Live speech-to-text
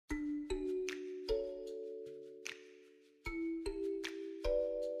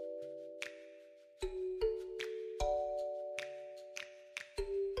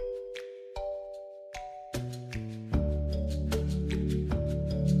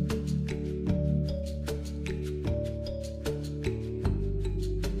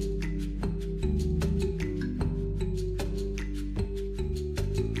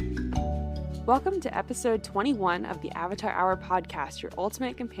Welcome to episode 21 of the Avatar Hour podcast, your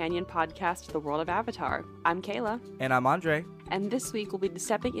ultimate companion podcast to the world of Avatar. I'm Kayla. And I'm Andre. And this week we'll be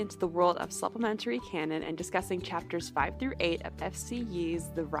stepping into the world of supplementary canon and discussing chapters 5 through 8 of FCE's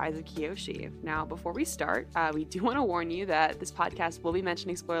The Rise of Kyoshi. Now, before we start, we do want to warn you that this podcast will be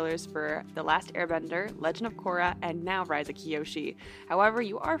mentioning spoilers for The Last Airbender, Legend of Korra, and now Rise of Kyoshi. However,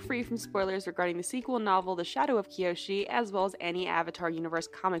 you are free from spoilers regarding the sequel novel The Shadow of Kyoshi, as well as any Avatar Universe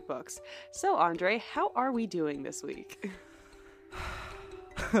comic books. So, Andre, how are we doing this week?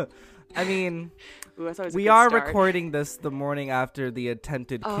 I mean, Ooh, we are recording this the morning after the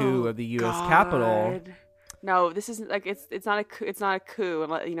attempted coup of the U.S. Capitol. No, this isn't like it's not a coup. It's not a coup,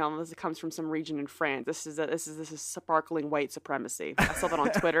 unless it comes from some region in France. This is sparkling white supremacy. I saw that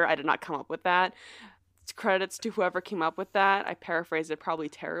on Twitter. I did not come up with that. Credits to whoever came up with that. I paraphrased it probably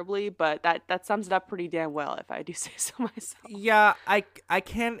terribly, but that sums it up pretty damn well, if I do say so myself. Yeah, I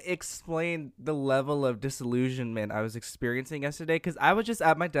can't explain the level of disillusionment I was experiencing yesterday because I was just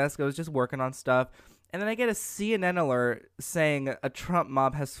at my desk. I was just working on stuff, and then I get a CNN alert saying a Trump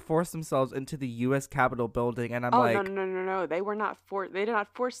mob has forced themselves into the U.S. Capitol building, and I'm like, no. They were not They did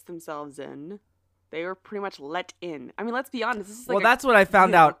not force themselves in. They were pretty much let in. I mean, let's be honest. This is like that's what I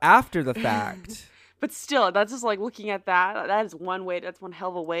found out after the fact. But still, that's just like looking at that. That is one way. That's one hell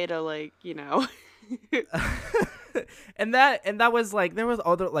of a way to and that was like there was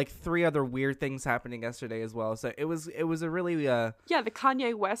other like 3 other weird things happening yesterday as well. So it was a really the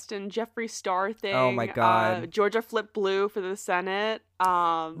Kanye West and Jeffree Star thing. Oh my god, Georgia flipped blue for the Senate.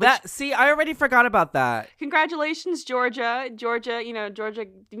 I already forgot about that. Congratulations, Georgia. Georgia,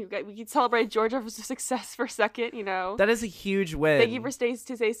 we can celebrate Georgia's success for a second. That is a huge win. Thank you for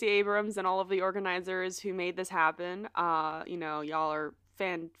Stacey Abrams and all of the organizers who made this happen. Y'all are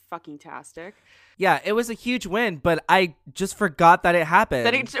fan-fucking-tastic. Yeah, it was a huge win, but I just forgot that it happened.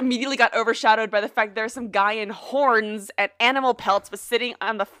 That it immediately got overshadowed by the fact there's some guy in horns and animal pelts was sitting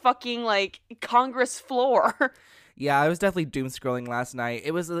on the fucking, Congress floor. Yeah, I was definitely doom scrolling last night.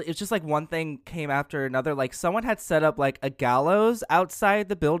 It's just like one thing came after another. Like someone had set up like a gallows outside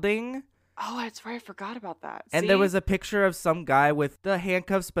the building. Oh, that's right. I forgot about that. And there was a picture of some guy with the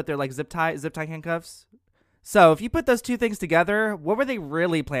handcuffs, but they're like zip tie handcuffs. So if you put those two things together, what were they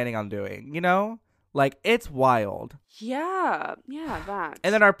really planning on doing? Like, it's wild. Yeah, that.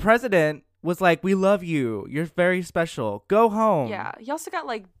 And then our president was like, we love you. You're very special. Go home. Yeah. He also got,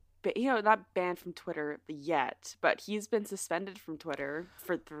 not banned from Twitter yet, but he's been suspended from Twitter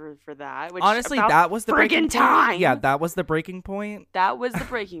for that. Which honestly, that was the breaking time. Point. Yeah, that was the breaking point. That was the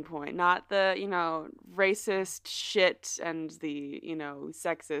breaking point, not the, racist shit and the,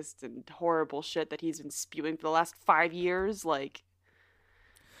 sexist and horrible shit that he's been spewing for the last 5 years.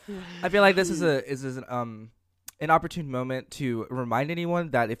 I feel like this is an opportune moment to remind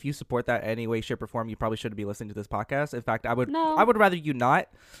anyone that if you support that in any way, shape, or form, you probably shouldn't be listening to this podcast. In fact, I would rather you not.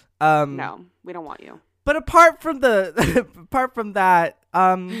 No, we don't want you. But apart from that,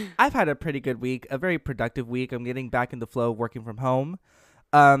 I've had a pretty good week, a very productive week. I'm getting back in the flow of working from home.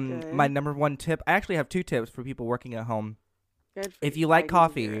 My number one tip, I actually have 2 tips for people working at home. Good. If you like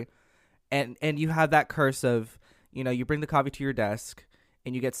coffee and you have that curse of, you bring the coffee to your desk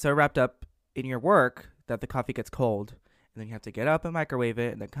and you get so wrapped up in your work that the coffee gets cold, and then you have to get up and microwave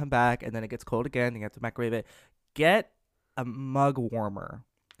it, and then come back, and then it gets cold again, and you have to microwave it. Get a mug warmer.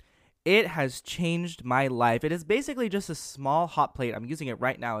 It has changed my life. It is basically just a small hot plate. I'm using it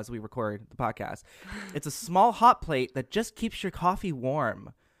right now as we record the podcast. It's a small hot plate that just keeps your coffee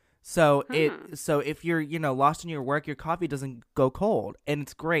warm. So if you're lost in your work, your coffee doesn't go cold, and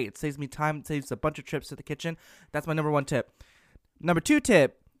it's great. It saves me time. It saves a bunch of trips to the kitchen. That's my number 1 tip. Number 2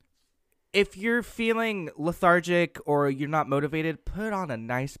 tip. If you're feeling lethargic or you're not motivated, put on a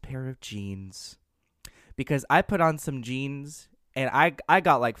nice pair of jeans. Because I put on some jeans and I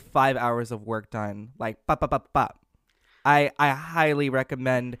got like 5 hours of work done. Like, bop, bop, bop, bop. I highly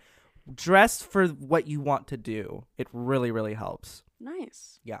recommend dress for what you want to do. It really, really helps.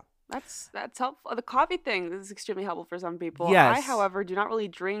 Nice. Yeah. That's helpful. The coffee thing is extremely helpful for some people. Yes. I, however, do not really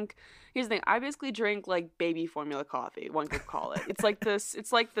drink. Here's the thing. I basically drink like baby formula coffee. One could call it. It's like this.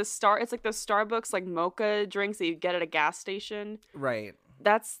 It's like the Starbucks mocha drinks that you get at a gas station. Right.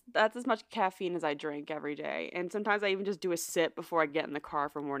 That's as much caffeine as I drink every day, and sometimes I even just do a sip before I get in the car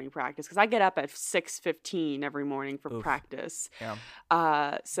for morning practice because I get up at 6:15 every morning for practice.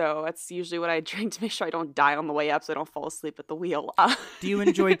 Yeah. So that's usually what I drink to make sure I don't die on the way up, so I don't fall asleep at the wheel. Do you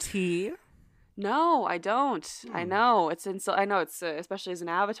enjoy tea? No, I don't. I Hmm. know it's in. So I know it's especially as an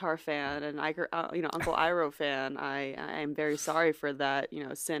Avatar fan and Uncle Iroh fan. I am very sorry for that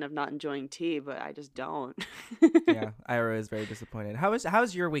sin of not enjoying tea, but I just don't. Yeah, Ira is very disappointed.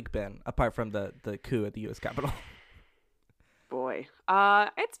 How's your week been apart from the coup at the U.S. Capitol? Boy,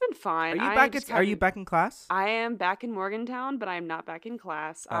 it's been Are fine. you I back just at Are you haven't. back in class? I am back in Morgantown, but I'm not back in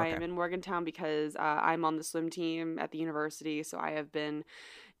class. Oh, I okay. am in Morgantown because I'm on the swim team at the university, so I have been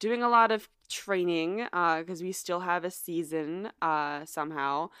doing a lot of training because we still have a season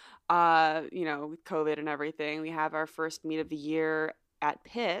somehow. With COVID and everything, we have our first meet of the year at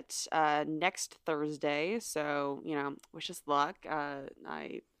Pitt next Thursday. So wish us luck. I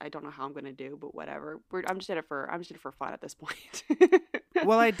don't know how I'm gonna do, but whatever. I'm just in it for fun at this point.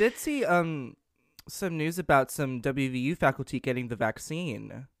 Well, I did see some news about some WVU faculty getting the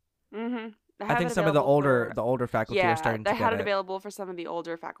vaccine. Mm-hmm. I I have think it some of available for. the older faculty are Yeah, starting I to had get it it. available for some of the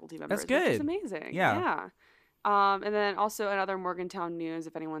older faculty That's members, which is good. amazing. Yeah. Yeah. And then also another Morgantown news,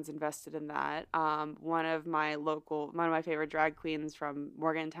 if anyone's invested in that. One of my favorite drag queens from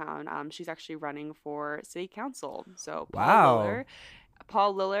Morgantown, she's actually running for city council. So Wow.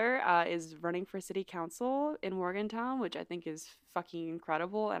 Paul Liller is running for city council in Morgantown, which I think is fucking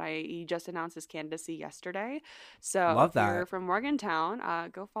incredible. And he just announced his candidacy yesterday. So Love if you're that. from Morgantown,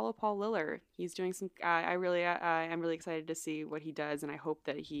 go follow Paul Liller. He's doing some. I'm really excited to see what he does, and I hope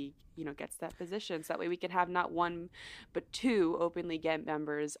that he gets that position. So that way we can have not one but two openly gay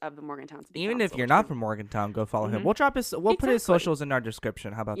members of the Morgantown City Even if Council, you're which would not be. from Morgantown, go follow him. Mm-hmm. We'll put his Exactly. socials in our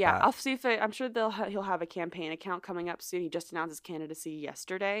description. How about Yeah, that? I'll see if I'm sure he'll have a campaign account coming up soon. He just announced his candidacy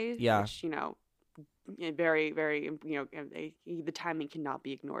yesterday, Yeah. which very very the timing cannot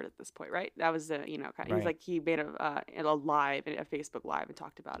be ignored at this point, right? That was he's Right. like he made a Facebook live and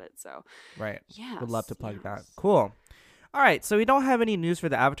talked about it. So Right. Would love yes, to plug that. yes. Cool. All right, so we don't have any news for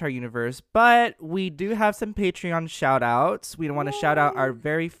the Avatar universe, but we do have some Patreon shout outs. We want to shout out our Yay.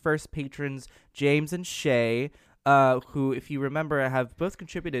 very first patrons, James and Shay, who, if you remember, have both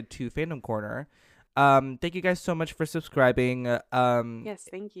contributed to Fandom Corner. Thank you guys so much for subscribing. Yes,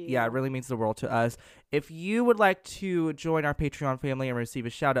 thank Yeah, it you. really means the world to us. If you would like to join our Patreon family and receive a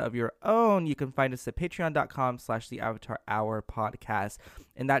shout out of your own, you can find us at patreon.com/the Avatar Hour podcast.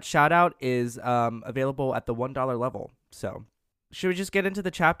 And that shout out is available at the $1 level. So, should we just get into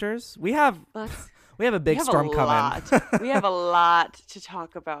the chapters? Let's We have a We big have a storm coming. lot. We have a lot to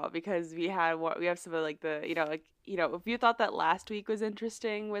talk about because we have some of like if you thought that last week was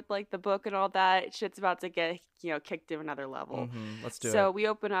interesting with like the book and all that, shit's about to get kicked to another level. Let's do So it. we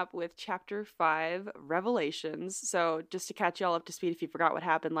open up with chapter 5, Revelations. So just to catch y'all up to speed, if you forgot what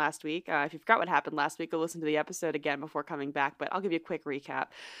happened last week, go listen to the episode again before coming back. But I'll give you a quick recap.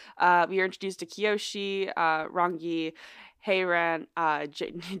 We are introduced to Kyoshi, Rangi, Heiran,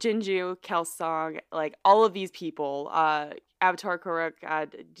 Jinju, Kelsong, like all of these people. Avatar Kuruk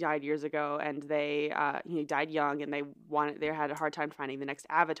died years ago, and he died young, and they had a hard time finding the next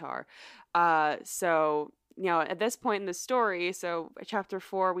Avatar. So at this point in the story, so chapter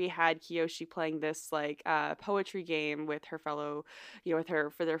 4, we had Kyoshi playing this like poetry game with her fellow, with her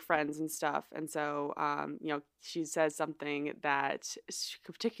for their friends and stuff, and so she says something that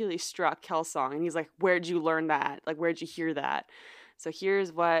particularly struck Kelsong, and he's like, "Where'd you learn that? Like, where'd you hear that?" So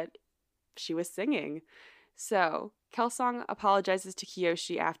here's what she was singing. So Kelsong apologizes to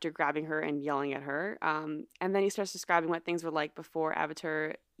Kyoshi after grabbing her and yelling at her. And then he starts describing what things were like before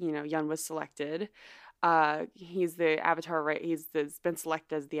Avatar, Yun was selected. He's the Avatar, right? Been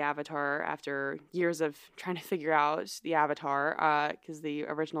selected as the Avatar after years of trying to figure out the Avatar because the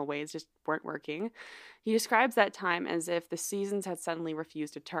original ways just weren't working. He describes that time as if the seasons had suddenly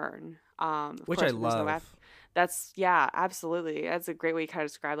refused to turn. Of Which I course, when there's no love. that's yeah, absolutely. That's a great way to kind of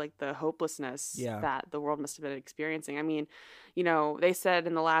describe like the hopelessness Yeah. that the world must have been experiencing. I mean, they said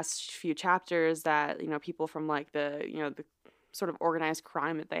in the last few chapters that, people from like the sort of organized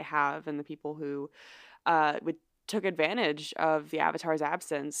crime that they have and the people who would took advantage of the Avatar's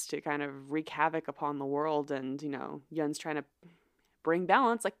absence to kind of wreak havoc upon the world and, Yun's trying to bring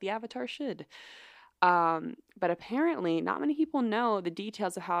balance like the Avatar should. But apparently, not many people know the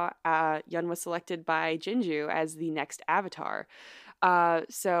details of how Yun was selected by Jinju as the next Avatar.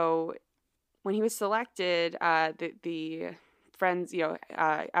 So when he was selected, the friends,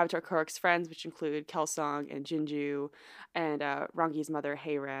 Avatar Kuruk's friends, which include Kelsong and Jinju and Rangi's mother,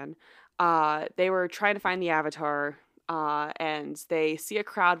 Heiran, they were trying to find the Avatar, and they see a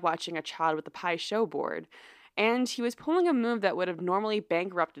crowd watching a child with a pie show board. And he was pulling a move that would have normally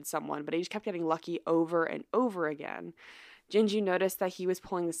bankrupted someone, but he just kept getting lucky over and over again. Jinju noticed that he was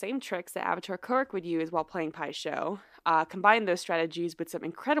pulling the same tricks that Avatar Kuruk would use while playing Pai Sho. Combined those strategies with some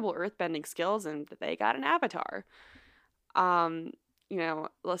incredible earthbending skills, and they got an avatar. Kyoshi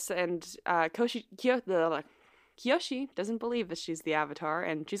doesn't believe that she's the avatar,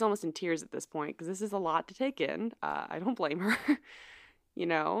 and she's almost in tears at this point because this is a lot to take in. I don't blame her. you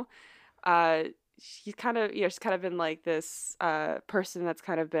know, uh, she's kind of been like this person that's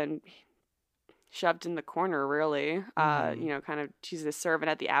kind of been shoved in the corner, really. Kind of she's a servant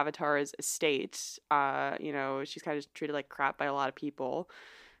at the Avatar's estate. She's kind of treated like crap by a lot of people.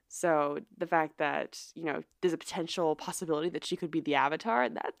 So the fact that, there's a potential possibility that she could be the Avatar,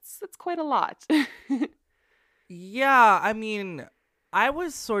 that's quite a lot. Yeah, I mean, I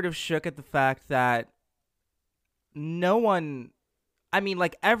was sort of shook at the fact that no one,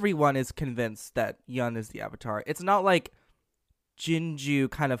 like everyone is convinced that Yun is the Avatar. It's not like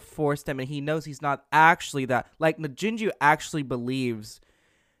Jinju kind of forced him and he knows he's not actually that. Like, Jinju actually believes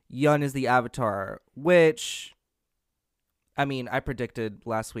Yun is the Avatar, which, I predicted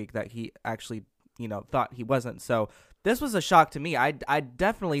last week that he actually, thought he wasn't. So this was a shock to me. I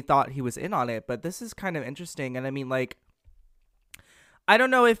definitely thought he was in on it, but this is kind of interesting. And I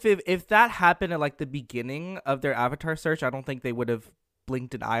don't know if that happened at like the beginning of their Avatar search. I don't think they would have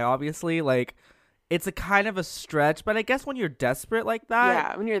blinked an eye, obviously. Like, it's a kind of a stretch, but I guess when you're desperate like that,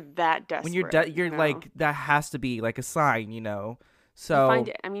 yeah, when you're that desperate, you're like, that has to be like a sign, So you find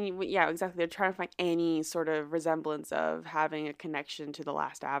it. Yeah, exactly. They're trying to find any sort of resemblance of having a connection to the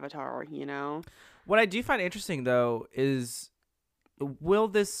last Avatar, What I do find interesting though is, will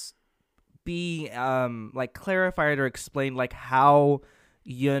this be like clarified or explained, like how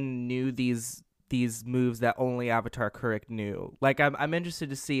Yun knew these moves that only Avatar Kuruk knew? Like, I'm interested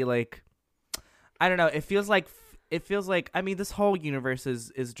to see, like, I don't know. It feels like this whole universe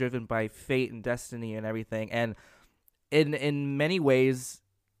is driven by fate and destiny and everything, and in many ways,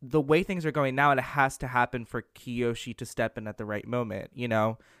 the way things are going now, it has to happen for Kyoshi to step in at the right moment,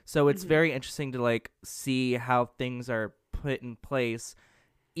 So it's very interesting to like see how things are put in place,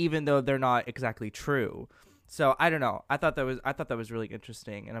 even though they're not exactly true. So I don't know. I thought that was really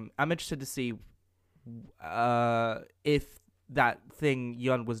interesting, and I'm interested to see if that thing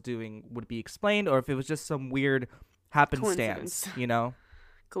Yun was doing would be explained, or if it was just some weird happenstance,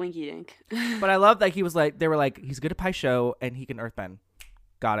 Coinky dink. But I love that they were like, he's good at Pai Sho and he can earthbend.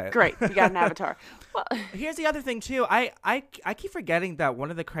 Got it. Great. You got an Avatar. Well, here's the other thing too. I keep forgetting that one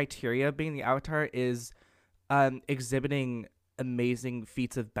of the criteria of being the Avatar is exhibiting amazing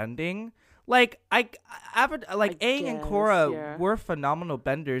feats of bending. Like Aang and Korra were phenomenal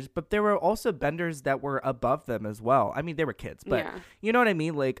benders, but there were also benders that were above them as well. They were kids, but you know what I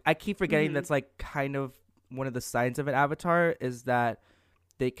mean? Like, I keep forgetting that's like kind of one of the signs of an Avatar is that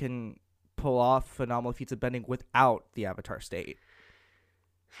they can pull off phenomenal feats of bending without the Avatar state.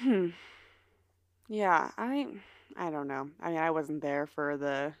 Yeah, I don't know. I wasn't there for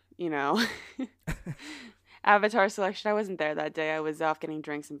the, Avatar selection. I wasn't there that day. I was off getting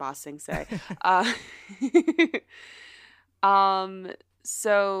drinks in Ba Sing Se.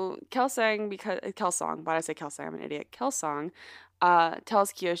 So Kelsang, why did I say Kelsang? I'm an idiot. Kelsang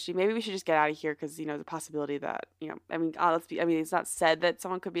tells Kyoshi, maybe we should just get out of here because, the possibility that, it's not said that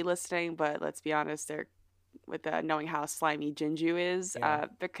someone could be listening, but let's be honest, with knowing how slimy Jinju is,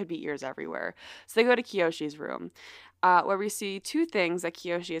 there could be ears everywhere. So they go to Kyoshi's room, where we see two things that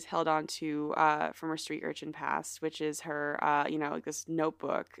Kyoshi has held on to from her street urchin past, which is her, this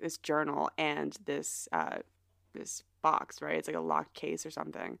notebook, this journal, and this box, right? It's like a locked case or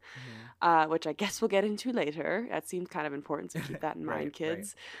something, which I guess we'll get into later. That seems kind of important, so keep that in mind,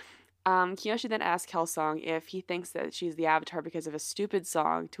 kids. Kyoshi then asks Kelsang if he thinks that she's the Avatar because of a stupid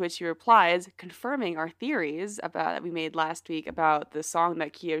song, to which he replies, confirming our theories that we made last week about the song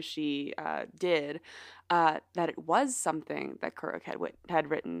that Kyoshi did, that it was something that Kuruk had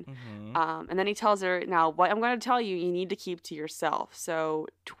written. And then he tells her, now, what I'm going to tell you, you need to keep to yourself. So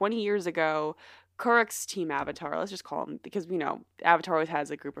 20 years ago, Kuruk's team Avatar, let's just call them, because Avatar always has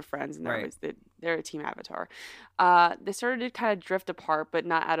a group of friends, and they're a team Avatar. They started to kind of drift apart, but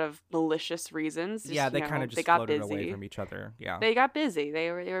not out of malicious reasons. Just, they kind of just floated away from each other. Yeah, they got busy. They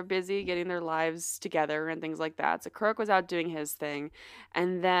were busy getting their lives together and things like that. So Kuruk was out doing his thing,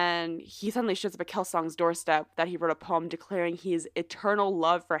 and then he suddenly shows up at Kelsang's doorstep that he wrote a poem declaring his eternal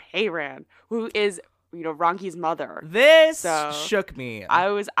love for Heiran, who is Ranki's mother. This shook me.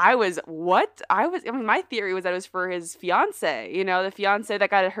 My theory was that it was for his fiance, the fiance that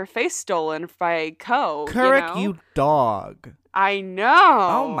got her face stolen by Ko. Kuruk, you dog. I know.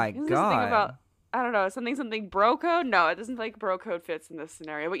 Oh my god. I don't know, something bro code? No, it doesn't like bro code fits in this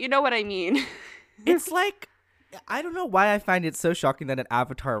scenario, but you know what I mean. It's like I don't know why I find it so shocking that an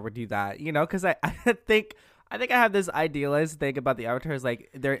Avatar would do that. Because I think I have this idealized thing about the Avatars, like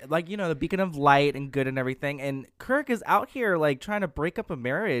they're like the beacon of light and good and everything, and Kirk is out here like trying to break up a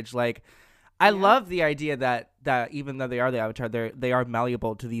marriage. Like, I Yeah. love the idea that even though they are the Avatar, they are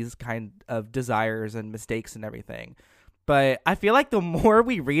malleable to these kind of desires and mistakes and everything. But I feel like the more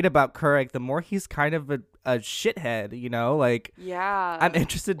we read about Kirk, the more he's kind of a shithead. Like I'm Yeah.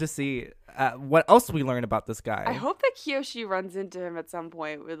 interested to see what else we learn about this I guy. hope that Kyoshi runs into him at some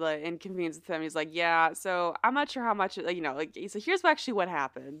point with like and convenes with him. He's like, yeah, so I'm not sure how much like like so here's actually what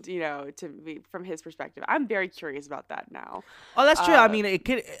happened, to me from his perspective. I'm very curious about that now. Oh, that's true. I Uh mean, it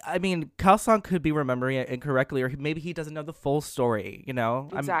could. I mean, Kalsong could be remembering it incorrectly, or maybe he doesn't know the full story.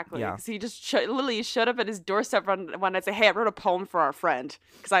 exactly. Yeah, Because he just literally showed up at his doorstep one night and say, hey, I wrote a poem for our friend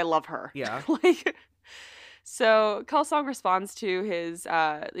because I love her. yeah. Like so Kelsong responds to his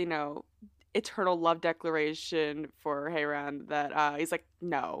eternal love declaration for Heyran that he's like,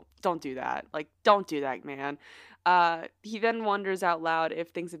 no, don't do that. Like, don't do that, man. He then wonders out loud if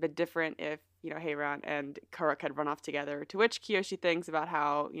things had been different if, Heyran and Kuruk had run off together, to which Kyoshi thinks about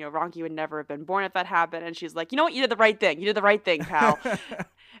how, Ronki would never have been born if that happened. And she's like, you know what? You did the right thing. You did the right thing, pal.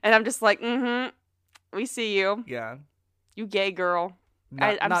 And I'm just like, we see you. Yeah. You gay girl.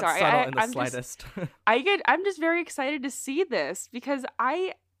 I'm Not sorry. subtle in the I'm just slightest. I'm just very excited to see this because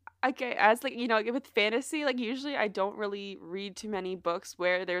as like with fantasy, like usually I don't really read too many books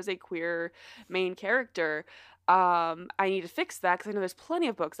where there's a queer main character. I need to fix that because I know there's plenty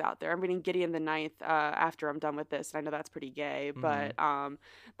of books out there. I'm reading Gideon the Ninth after I'm done with this, and I know that's pretty gay. Mhm. But I'm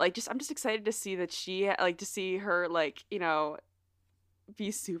just excited to see that to see her be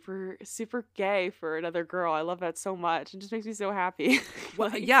super super gay for another girl. I love that so much. It just makes me so happy. Well,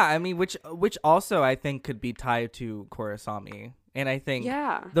 Like, yeah. I mean, which also I think could be tied to Kurosami, and I think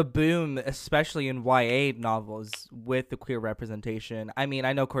yeah. the boom, especially in YA novels with the queer representation. I mean,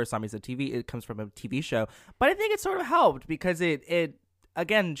 I know Kurosami's it comes from a TV show, but I think it sort of helped because it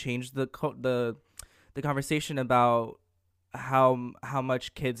again changed the conversation about how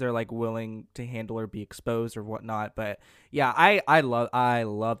much kids are like willing to handle or be exposed or whatnot. But yeah, I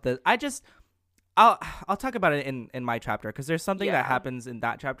love this. I'll talk about it in my chapter because there's something that Yeah. happens in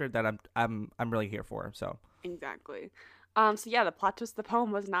that chapter that I'm really here for. So Exactly. So yeah, the plot twist of the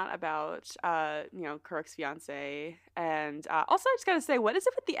poem was not about Kuruk's fiance. And also I just gotta say, what is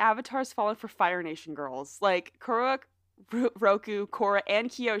it with the avatars falling for Fire Nation girls? Like Kuruk, Roku, Korra, and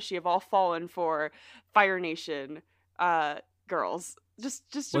Kyoshi have all fallen for Fire Nation girls. Just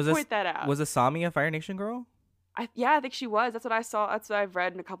to was this point that out. was Asami a Fire Nation girl I think she was. That's what I saw. That's what I've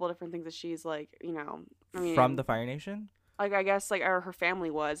read in a couple of different things that she's like, I from mean, the Fire Nation? like I guess like or her family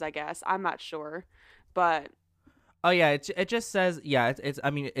was, I guess. I'm not sure. But Oh yeah, it just says yeah. It's I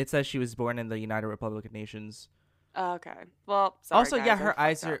mean it says she was born in the United Republic of Nations. okay. Well, sorry Also, guys, yeah, I her fucked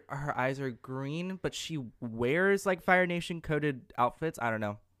eyes up. are green, but she wears like Fire Nation coded outfits. I don't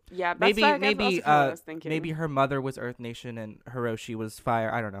know. Yeah, Maybe that's also maybe kind of what I was thinking. maybe her mother was Earth Nation and Hiroshi was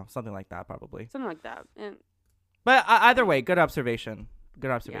Fire. I don't know, something like that probably. Something like that. And But either way, good observation. Good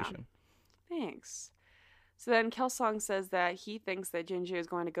yeah, observation. thanks. So then Kelsong says that he thinks that Jinju is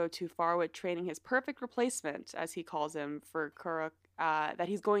going to go too far with training his perfect replacement, as he calls him, for Kuruk, that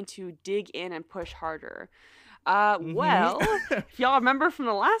he's going to dig in and push harder. Mhm. Well, if y'all remember from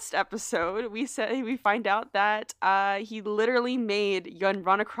the last episode, we find out that he literally made Yun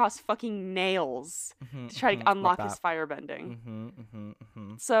run across fucking nails Mhm. to try to Mhm. Love unlock his that. firebending. Mhm. Mhm.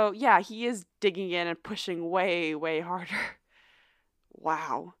 Mhm. So yeah, he is digging in and pushing way, way harder.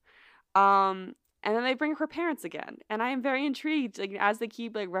 Wow. And then they bring her parents again, and I am very intrigued. Like as they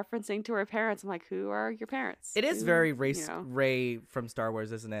keep like referencing to her parents, I'm like, who are your parents? It is Who, very Ray from Star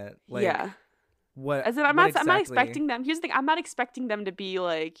Wars, isn't it? Like Yeah. what As in, what I'm not exactly? expecting them. Here's the thing: I'm not expecting them to be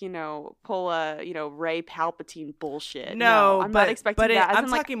like, pull a, Ray Palpatine bullshit. No, No, I'm not expecting that. As I'm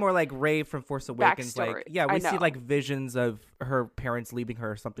in, like talking more like Ray from Force Awakens. backstory. Like, yeah, I we see like know. visions of her parents leaving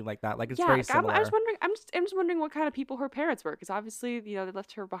her or something like that. Like, it's Yeah, very like, I'm just similar. wondering. I'm just wondering what kind of people her parents were, because obviously, they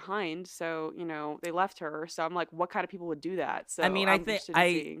left her behind. So, they left her. So I'm like, what kind of people would do that? I So mean, I'm interested in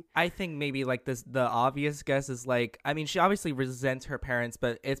seeing. I think maybe like this. The obvious guess is like, I mean, she obviously resents her parents,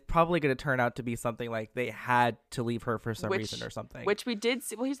 but it's probably going to turn out to be something like they had to leave her for some reason or something. Which we did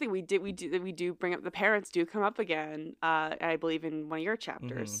see. Well, here's the thing: we do bring up the parents do come up again. I believe in one of your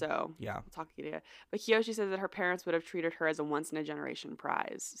chapters. Hmm. So Yeah, we'll talk to you. But Kyoshi says that her parents would have treated her as a once in a generation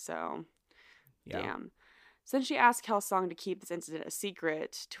prize. So yeah. damn. So then she asks Kelsong to keep this incident a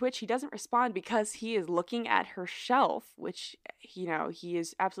secret, to which he doesn't respond because he is looking at her shelf, which, he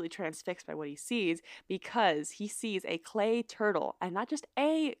is absolutely transfixed by what he sees because he sees a clay turtle, and not just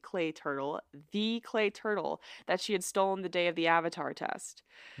a clay turtle, the clay turtle that she had stolen the day of the Avatar test.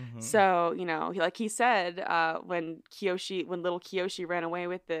 Mm-hmm. So, like he said, when little Kyoshi ran away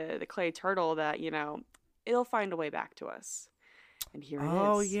with the clay turtle, that, it'll find a way back to us. And here it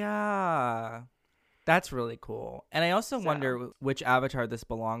Oh, is. yeah. That's really cool. And I also So, wonder which avatar this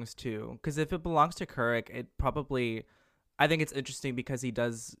belongs to. Because if it belongs to Kurik, it probably... I think it's interesting because he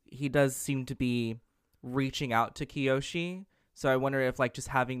does seem to be reaching out to Kyoshi. So I wonder if like just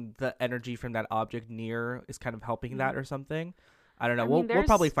having the energy from that object near is kind of helping that or something. I don't know. I We'll mean, we'll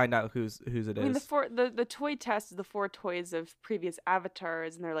probably there's find out whose it I mean, is. the toy test is the four toys of previous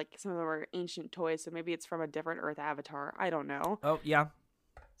avatars, and they're like some of them are ancient toys, so maybe it's from a different Earth avatar. I don't know. Oh, yeah.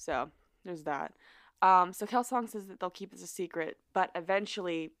 So there's that. So Kelsong says that they'll keep this a secret, but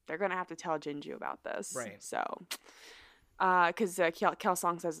eventually they're gonna have to tell Jinju about this. Right. So, because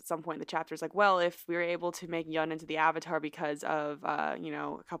Kelsong says at some point in the chapter is like, well, if we were able to make Yun into the Avatar because of a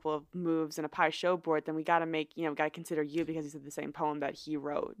couple of moves and a pie show board, then we gotta consider you because he said the same poem that he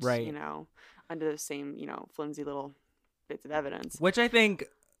wrote. Right. Under the same flimsy little bits of evidence. Which I think,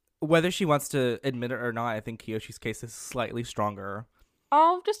 whether she wants to admit it or not, I think Kyoshi's case is slightly stronger.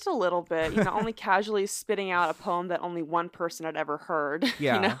 Oh, just a little bit. Only casually spitting out a poem that only one person had ever heard.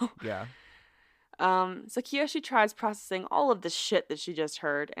 Yeah. Yeah. So Kyoshi tries processing all of the shit that she just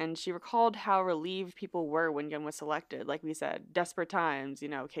heard, and she recalled how relieved people were when Yun was selected. Like we said, desperate times,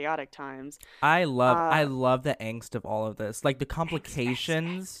 chaotic times. I Uh, love the angst of all of this. Like the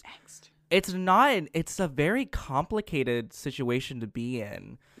complications. angst. It's a very complicated situation to be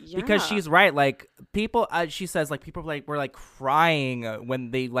in. Because Yeah. she's right, like people she says like people like were like crying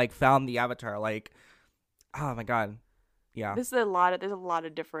when they like found the avatar, like, oh my god. Yeah. There's a lot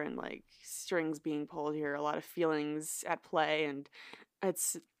of different like strings being pulled here, a lot of feelings at play, and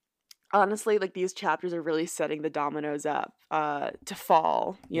it's honestly like these chapters are really setting the dominoes up to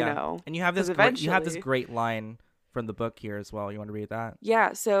fall, Yeah. And you have this because great great line from the book here as well. You want to read that?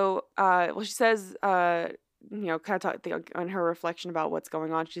 yeah. So she says kind of on her reflection about what's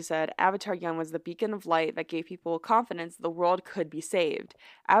going on, she said Avatar Young was the beacon of light that gave people confidence the world could be saved.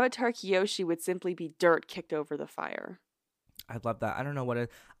 Avatar Kyoshi would simply be dirt kicked over the fire. I love that. I don't know what it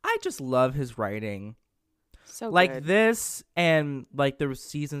I just love his writing. So Like good. this and like the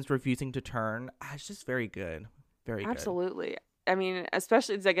seasons refusing to turn. It's just very good. Very good. Absolutely. I mean,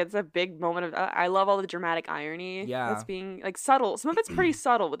 especially it's a big moment of I love all the dramatic irony Yeah. that's being like subtle. Some of it's pretty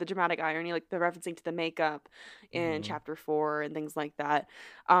subtle with the dramatic irony, like the referencing to the makeup in Mhm. chapter 4 and things like that.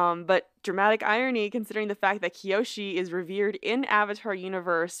 But dramatic irony considering the fact that Kyoshi is revered in Avatar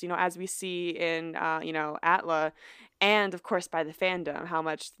universe, as we see in Atla, and of course by the fandom, how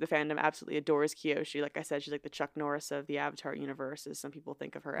much the fandom absolutely adores Kyoshi. Like I said, she's like the Chuck Norris of the Avatar universe, as some people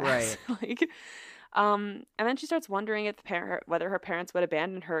think of her as. Right. Like and then she starts wondering if whether her parents would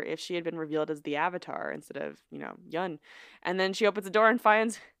abandon her if she had been revealed as the Avatar instead of, Yun. And then she opens the door and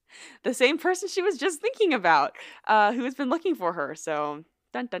finds the same person she was just thinking about, who has been looking for her. So,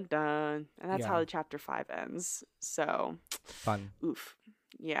 dun dun dun. And that's Yeah. how chapter 5 ends. So, Fun. oof.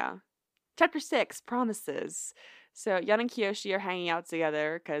 Yeah. Chapter 6, Promises. So Yun and Kyoshi are hanging out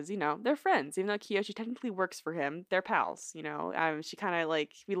together because, they're friends. Even though Kyoshi technically works for him, they're pals, She kind of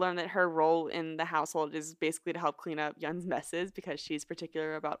like, we learn that her role in the household is basically to help clean up Yun's messes because she's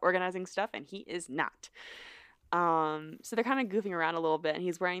particular about organizing stuff and he is not. So they're kind of goofing around a little bit, and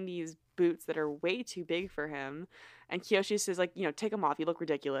he's wearing these boots that are way too big for him. And Kyoshi says, like, take them off. You look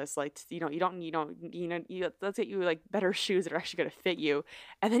ridiculous. Like, let's get you like better shoes that are actually gonna fit you.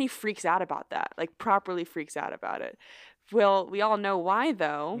 And then he freaks out about that, like, properly freaks out about it. Well, we all know why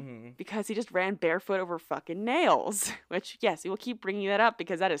though, Mhm. because he just ran barefoot over fucking nails. Which, yes, we will keep bringing that up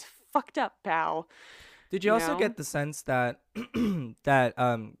because that is fucked up, pal. Did you also get the sense that that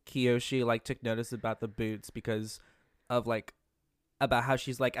Kyoshi like took notice about the boots because of like about how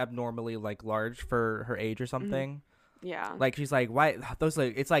she's like abnormally like large for her age or something? Yeah. Like she's like, why those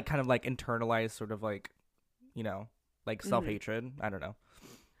like it's like kind of like internalized sort of like like self-hatred. I don't know.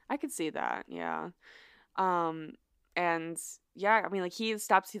 I could see that, yeah. And yeah, I mean, like he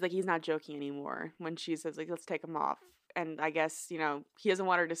stops. He's not joking anymore when she says like, "Let's take him off." And I guess he doesn't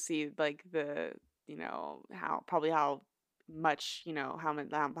want her to see like the how much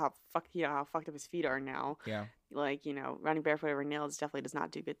how fucked up his feet are now. Yeah. Like running barefoot over nails definitely does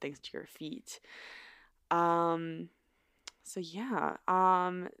not do good things to your feet. Um, So yeah,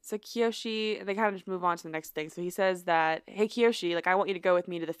 so Kyoshi, they kind of just move on to the next thing. So he says that, hey Kyoshi, like I want you to go with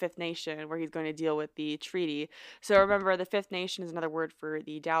me to the Fifth Nation where he's going to deal with the treaty. So remember, the Fifth Nation is another word for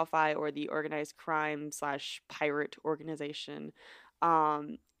the Delphi or the organized crime slash pirate organization.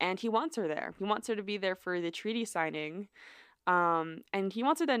 And he wants her there. He wants her to be there for the treaty signing. And he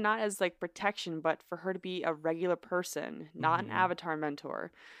wants her there not as like protection, but for her to be a regular person, not an Mm-hmm. avatar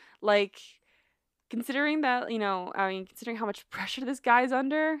mentor. Like, considering that, I mean, considering how much pressure this guy's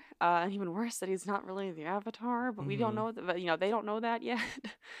under, and even worse that he's not really the avatar, but we don't Mm-hmm. know that, but, they don't know that yet.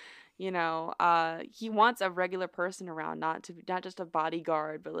 He wants a regular person around, not just a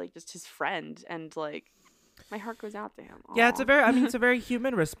bodyguard, but like just his friend, and like my heart goes out to him. Yeah, Aw. it's a very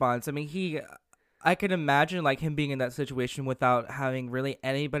human response. I mean, I can imagine like him being in that situation without having really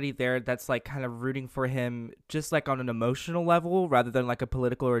anybody there that's like kind of rooting for him, just like on an emotional level rather than like a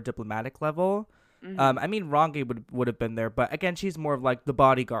political or diplomatic level. Hmm. I mean, Rangi would have been there, but again, she's more of like the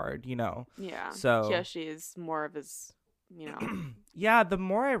bodyguard, you know. Yeah, So Kyoshi is more of his, yeah, the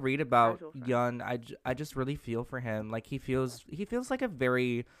more I read about casual friend. Yun, I just really feel for him. Like he feels like a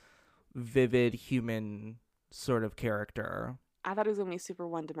very vivid human sort of character. I thought it was gonna be super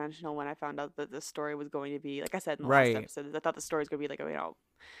one dimensional when I found out that the story was going to be, like I said in the last Right. episode, I thought the story was gonna be like,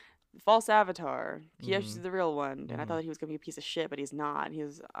 false avatar. Kyoshi's Mhm. the real one, and I Mhm. thought he was gonna be a piece of shit, but he's not. He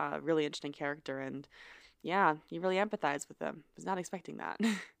was a really interesting character, and yeah, you really empathize with him. Was not expecting that.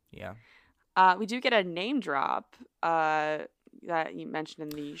 Yeah. We do get a name drop that you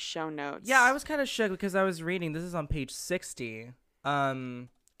mentioned in the show Yeah, I notes. was kind of shook because I was reading. This is on page 60.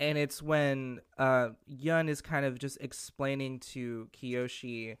 And it's when Yun is kind of just explaining to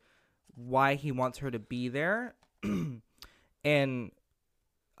Kiyoshi why he wants her to be there. And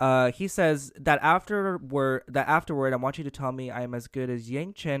he says that afterward I want you to tell me I am as good as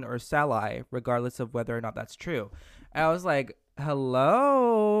Yang Chen or Salai, regardless of whether or not that's true. And I was like,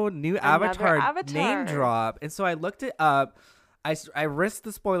 hello, new Another avatar name avatar. drop. And so I looked it up. I risked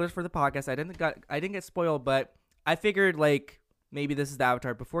the spoilers for the podcast. I didn't get spoiled, but I figured like maybe this is the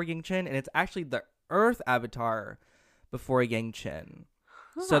avatar before Yang Chen, and it's actually the Earth avatar before Yang Chen.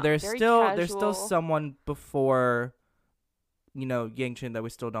 So Huh, there's very still casual. someone before Yang Chen that we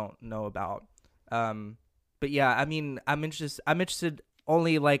still don't know about. But yeah, I mean, I'm interested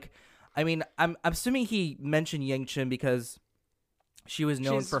only like, I mean, I'm assuming he mentioned Yang Chen because she was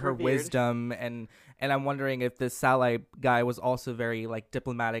known for She's her revered. wisdom, and I'm wondering if this Salai guy was also very like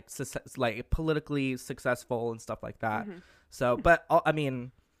diplomatic, like politically successful and stuff like that. Hmm. So, but I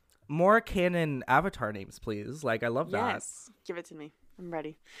mean, more canon avatar names, please. Like, I love that. Yes, give it to me. I'm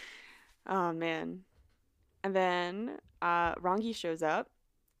ready. Oh man. And then Rangi shows up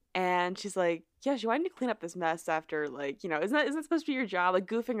and she's like, yeah, why didn't you clean up this mess after, like, isn't that supposed to be your job? Like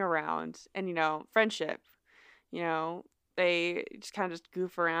goofing around and, friendship, you know, they just kind of just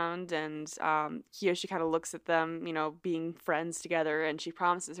goof around, and Kiyoshi kind of looks at them, being friends together, and she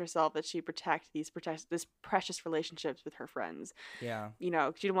promises herself that she protect this precious relationships with her friends. Yeah. She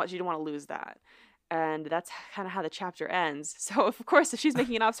didn't want to lose that. And that's kind of how the chapter ends. So, of course, if she's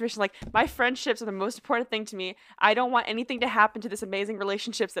making an observation like, my friendships are the most important thing to me, I don't want anything to happen to this amazing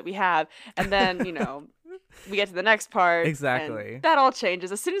relationships that we have. And then, we get to the next part, and Exactly. that all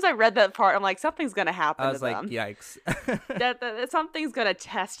changes. As soon as I read that part, I'm like, something's going to I happen to was like, them. yikes. That something's going to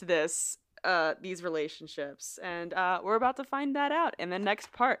test these relationships. And we're about to find that out in the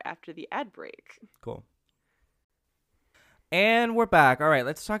next part after the ad break. Cool. And we're back. All right,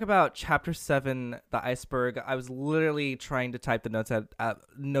 let's talk about chapter 7, the iceberg. I was literally trying to type the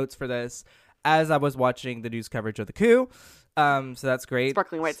notes for this as I was watching the news coverage of the coup. So that's great.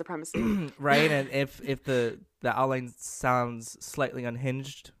 Sparkling white supremacy. Right? And if the outline sounds slightly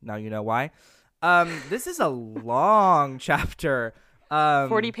unhinged, now you know why. This is a long chapter.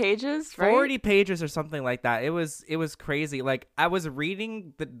 40 pages, right? 40 pages or something like that. It was crazy. Like, I was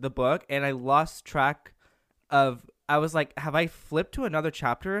reading the book and I lost track of, I was like, have I flipped to another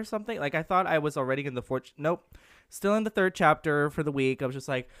chapter or something? Like, I thought I was already in the fourth. Nope. Still in the third chapter for the week. I was just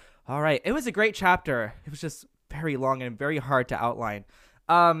like, all right. It was a great chapter. It was just very long and very hard to outline.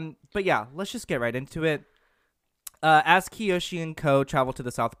 But yeah, let's just get right into it. As Kyoshi and Co. travel to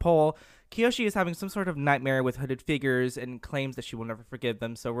the South Pole, Kyoshi is having some sort of nightmare with hooded figures and claims that she will never forgive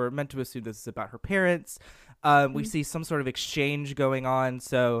them. So we're meant to assume this is about her parents. We see some sort of exchange going on.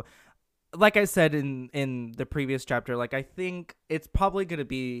 So, like I said in the previous chapter, like, I think it's probably going to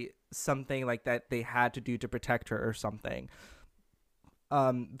be something like that they had to do to protect her or something.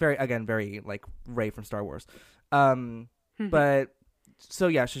 Very like Rey from Star Wars. But so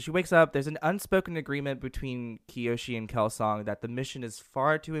yeah, so she wakes up. There's an unspoken agreement between Kyoshi and Kelsong that the mission is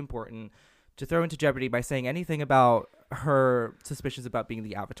far too important to throw into jeopardy by saying anything about her suspicions about being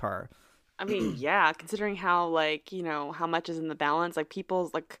the Avatar. I mean, yeah, considering how like, how much is in the balance, like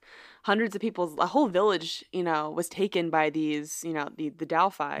people's like hundreds of people's a whole village, was taken by these, the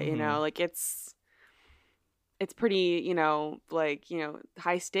Delphi, Mm-hmm. like it's pretty, like,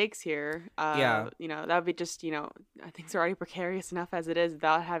 high stakes here. Yeah. That would be just, things are already precarious enough as it is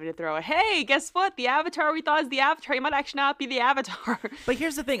without having to throw a, hey, guess what? The Avatar we thought is the Avatar. You might actually not be the Avatar. But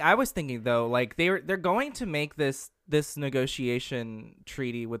here's the thing. I was thinking though, like they're going to make this negotiation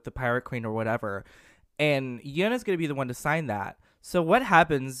treaty with the Pirate Queen or whatever, and Yuna's going to be the one to sign that. So what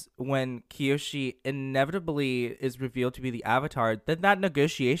happens when Kyoshi inevitably is revealed to be the Avatar? Then that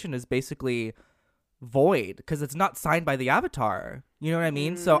negotiation is basically void because it's not signed by the Avatar. You know what I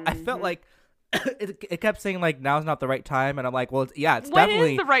mean? So I felt like it kept saying like now's not the right time, and I'm like, well, it's when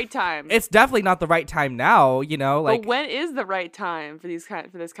definitely is the right time. It's definitely not the right time now. Like, but when is the right time for this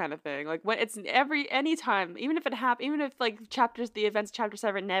kind of thing? Like when it's any time, even if it happened, even if like the events of chapter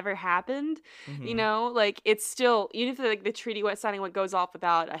 7 never happened, mm-hmm. like it's still, even if like the treaty signing goes off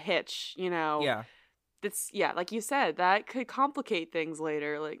without a hitch, Yeah. that's like you said, that could complicate things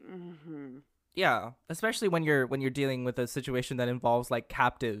later. Like. Yeah, especially when you're dealing with a situation that involves like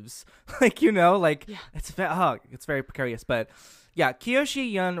captives, like Yeah. it's very precarious. But yeah, Kyoshi,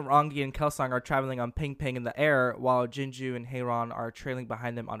 Yun, Rongyi, and Kelsang are traveling on Ping Ping in the air, while Jinju and Heiron are trailing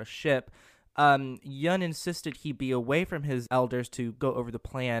behind them on a ship. Yun insisted he be away from his elders to go over the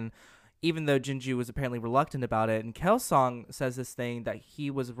plan, even though Jinju was apparently reluctant about it. And Kelsang says this thing that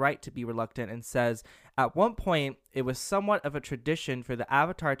he was right to be reluctant, and says at one point it was somewhat of a tradition for the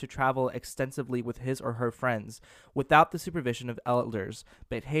Avatar to travel extensively with his or her friends without the supervision of elders.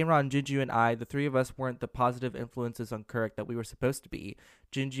 But Heiron, Jinju, and I, the three of us, weren't the positive influences on Kuruk that we were supposed to be.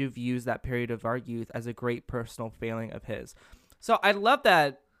 Jinju views that period of our youth as a great personal failing of his. So I love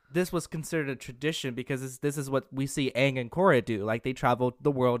that this was considered a tradition, because this is what we see Aang and Korra do. Like, they traveled the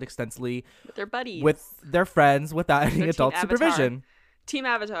world extensively With their buddies. with their friends without any Their adult supervision. Team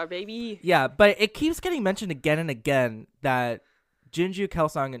Avatar, baby. Yeah, but it keeps getting mentioned again and again that Jinju,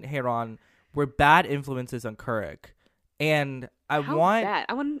 Kelsang, and Heiron were bad influences on Kuruk. And I want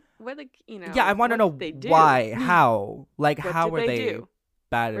to know why, how, like how were they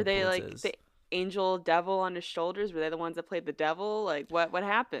bad Were they like influences? the angel devil on his shoulders? Were they the ones that played the devil? Like what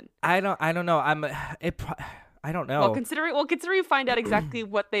happened? I don't know. I don't know. Well, considering you find out exactly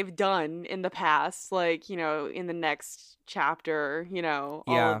what they've done in the past, like, in the next chapter, all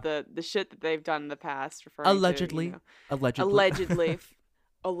of the shit that they've done in the past, referring allegedly. to,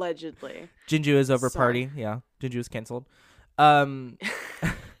 allegedly. Jinju is over Sorry. party. Yeah, Jinju is canceled.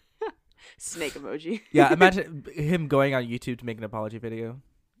 Snake emoji. Yeah, imagine him going on YouTube to make an apology video.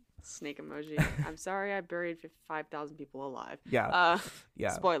 Snake emoji. I'm sorry I buried 5,000 people alive. Yeah. Yeah.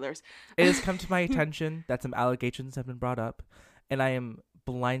 Spoilers. It has come to my attention that some allegations have been brought up, and I am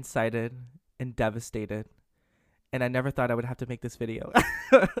blindsided and devastated. And I never thought I would have to make this video.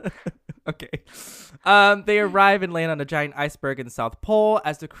 Okay. They arrive and land on a giant iceberg in the South Pole.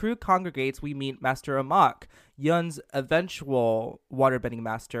 As the crew congregates, we meet Master Amak, Yun's eventual waterbending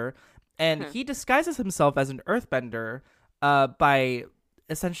master, and he disguises himself as an earthbender by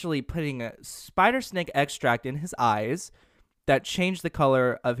essentially putting a spider snake extract in his eyes that changed the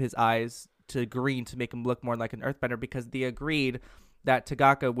color of his eyes to green to make him look more like an earthbender, because they agreed that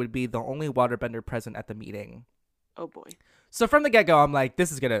Tagaka would be the only waterbender present at the meeting. Oh boy. So from the get-go, I'm like,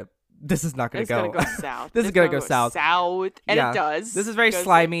 this is not gonna go. This is gonna go south. This is gonna go south. And it does. This is very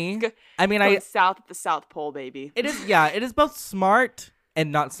slimy. South at the South Pole, baby. It is, yeah, it is both smart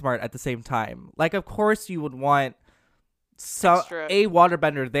and not smart at the same time. Like, of course you would want a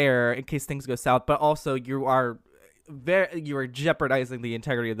waterbender there in case things go south, but also you are jeopardizing the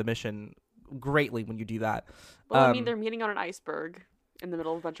integrity of the mission greatly when you do that. Well, they're meeting on an iceberg in the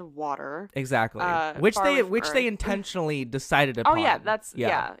middle of a bunch of water. Exactly. Which they intentionally decided upon. Oh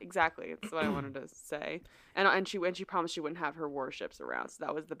yeah, exactly. That's what I wanted to say. And she promised she wouldn't have her warships around, so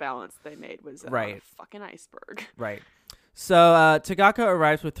that was the balance they made, was right. A fucking iceberg. Right. So Tagaka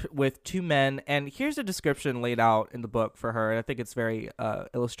arrives with two men, and here's a description laid out in the book for her, and I think it's very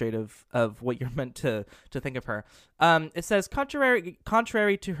illustrative of what you're meant to think of her. It says,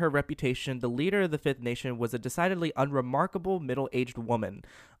 contrary to her reputation, the leader of the Fifth Nation was a decidedly unremarkable middle-aged woman.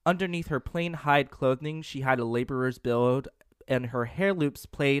 Underneath her plain hide clothing, she had a laborer's build, and her hair loops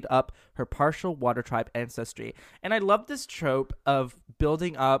played up her partial water tribe ancestry. And I love this trope of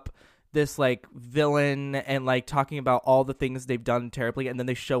building up this like villain and like talking about all the things they've done terribly, and then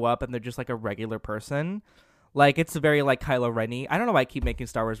they show up and they're just like a regular person. Like, it's very like Kylo Ren-y. I don't know why I keep making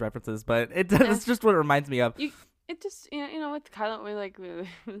Star Wars references, but it's just what it reminds me of. It just it's kind of like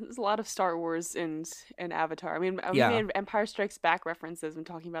there's a lot of Star Wars and Avatar. I mean, we Yeah. made Empire Strikes Back references when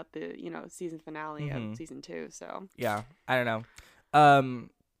talking about the season finale of Mm-hmm. season 2. So Yeah. I don't know. Um,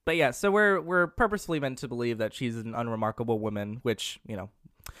 but yeah, so we're purposefully meant to believe that she's an unremarkable woman, which we'll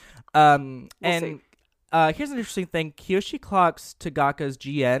see. and here's an interesting thing: Kyoshi clocks Tagaka's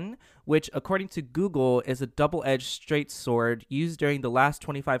GN, which, according to Google, is a double-edged straight sword used during the last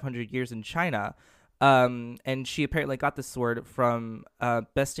 2,500 years in China. And she apparently got the sword from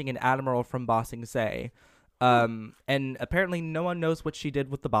besting an admiral from Ba Sing Se. And apparently no one knows what she did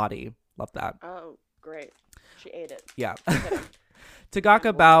with the body. Love that. Oh, great! She ate it. Yeah. Kidding.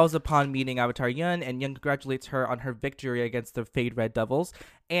 Tagaka bows upon meeting Avatar Yun, and Yun congratulates her on her victory against the Fade Red Devils.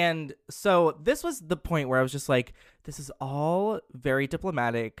 And so this was the point where I was just like, this is all very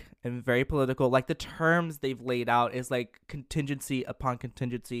diplomatic and very political. Like, the terms they've laid out is like contingency upon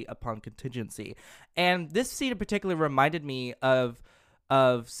contingency upon contingency. And this scene in particular reminded me of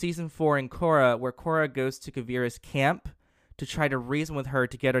season 4 in Korra, where Korra goes to Kavira's camp to try to reason with her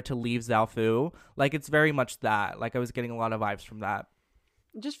to get her to leave Zaofu. Like, it's very much that. Like, I was getting a lot of vibes from that.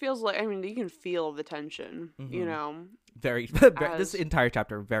 It just feels like, I mean, you can feel the tension, Very, as this entire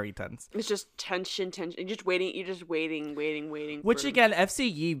chapter, very tense. it's just tension. You're just waiting. Which, for again,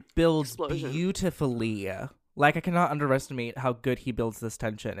 FCE builds explosion. beautifully. Like, I cannot underestimate how good he builds this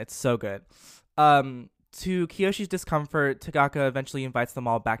tension. It's so good. To Kyoshi's discomfort, Tagaka eventually invites them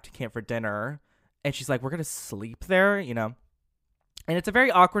all back to camp for dinner. And she's like, we're going to sleep there, And it's a very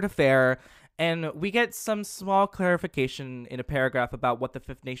awkward affair. And we get some small clarification in a paragraph about what the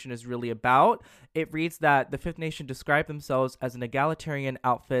Fifth Nation is really about. It reads that the Fifth Nation described themselves as an egalitarian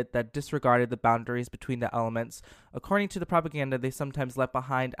outfit that disregarded the boundaries between the elements. According to the propaganda they sometimes left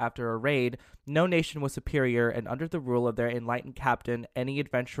behind after a raid, no nation was superior, and under the rule of their enlightened captain, any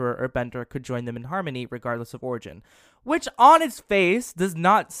adventurer or bender could join them in harmony regardless of origin. Which, on its face, does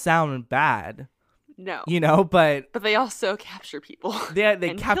not sound bad. No. But they also capture people. They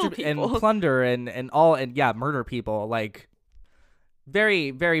and capture people. and plunder and murder people. Like, very,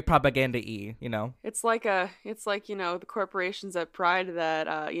 very propaganda-y, It's like the corporations at Pride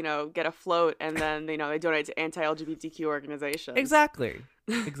that get a float and then they donate to anti-LGBTQ organizations. Exactly.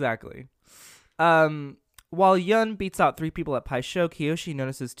 While Yun beats out 3 people at Paisho, Kyoshi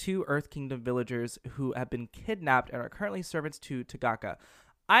notices 2 Earth Kingdom villagers who have been kidnapped and are currently servants to Tagaka.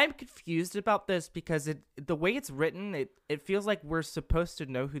 I'm confused about this because the way it's written, it feels like we're supposed to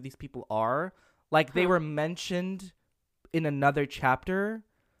know who these people are. Like, they were mentioned in another chapter.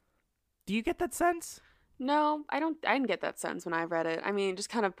 Do you get that sense? No, I didn't get that sense when I read it. I mean, just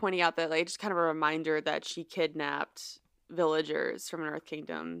kind of pointing out that, like, just kind of a reminder that she kidnapped villagers from an Earth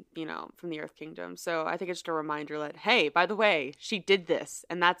Kingdom, from the Earth Kingdom. So I think it's just a reminder that, hey, by the way, she did this,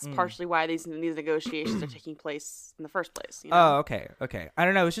 and that's partially why these negotiations are taking place in the first place. Oh, okay. I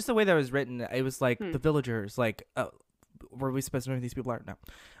don't know. It's just the way that it was written. It was like the villagers. Like, were we supposed to know who these people are? No.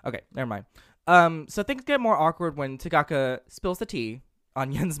 Okay, never mind. So things get more awkward when Tagaka spills the tea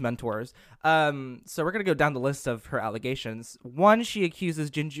on Yun's mentors. So we're gonna go down the list of her allegations. 1, she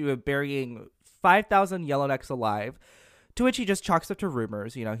accuses Jinju of burying 5,000 Yellownecks alive. To which he just chalks up to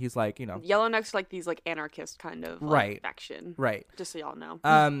rumors. He's like, Yellownecks, like these like anarchist kind of faction. Right. Just so y'all know.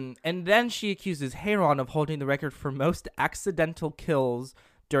 And then she accuses Heiron of holding the record for most accidental kills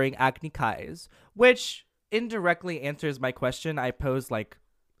during Agni Kai's, which indirectly answers my question I posed like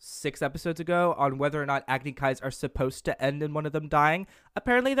 6 episodes ago on whether or not Agni Kai's are supposed to end in one of them dying.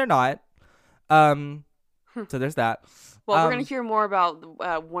 Apparently they're not. So there's that. Well, we're going to hear more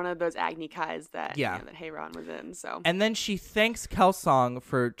about one of those Agni Kais that that Heiron was in. So, and then she thanks Kelsong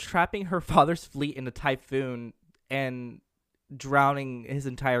for trapping her father's fleet in a typhoon and drowning his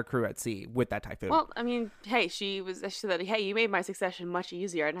entire crew at sea with that typhoon. Well, I mean, hey, she said, hey, you made my succession much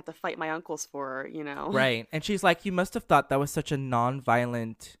easier. I didn't have to fight my uncles for her, Right. And she's like, you must have thought that was such a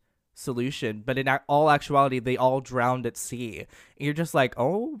non-violent solution, but in all actuality, they all drowned at sea. And you're just like,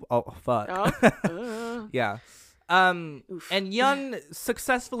 oh fuck. Yeah. And Yun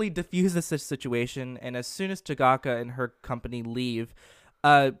successfully diffuses this situation, and as soon as Tagaka and her company leave,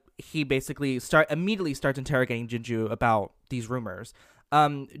 he basically immediately starts interrogating Jinju about these rumors.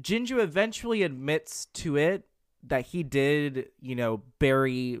 Jinju eventually admits to it that he did,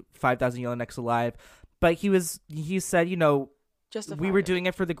 bury 5,000 Yellownecks alive, but he said, we were doing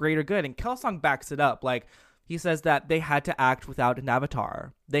it for the greater good, and Kelsong backs it up. Like, he says that they had to act without an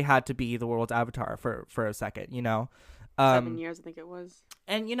avatar. They had to be the world's avatar for a second, 7 years, I think it was.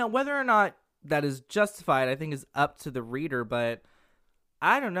 And, whether or not that is justified, I think is up to the reader. But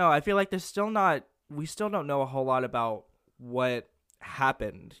I don't know. I feel like we still don't know a whole lot about what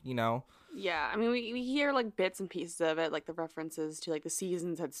happened, you know? Yeah, I mean, we hear like bits and pieces of it, like the references to like the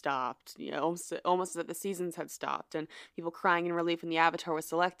seasons had stopped, almost that the seasons had stopped, and people crying in relief when the Avatar was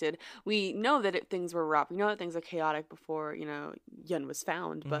selected. We know that things were rough. We know that things are chaotic before Yun was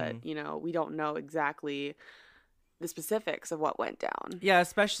found, but we don't know exactly the specifics of what went down. Yeah,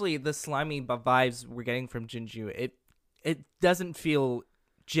 especially the slimy vibes we're getting from Jinju. It doesn't feel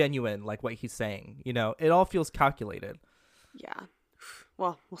genuine like what he's saying. It all feels calculated. Yeah.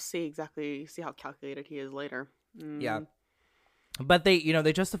 Well, we'll see how calculated he is later. Yeah. But they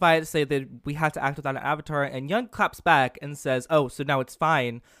justify it to say that we had to act without an avatar, and Yun claps back and says, "Oh, so now it's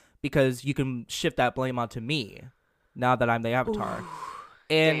fine because you can shift that blame onto me now that I'm the avatar."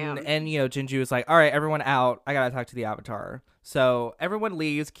 Ooh, and Jinju is like, "All right, everyone out. I gotta talk to the avatar." So everyone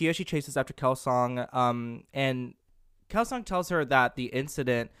leaves. Kyoshi chases after Kelsang, and Kelsang tells her that the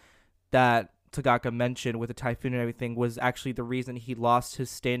incident that Tagaka mentioned with the typhoon and everything was actually the reason he lost his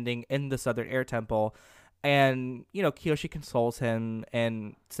standing in the Southern Air Temple. And, Kyoshi consoles him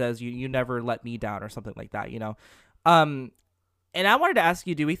and says, you never let me down or something like that, And I wanted to ask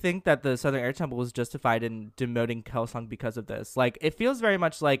you, do we think that the Southern Air Temple was justified in demoting Kelsang because of this? Like, it feels very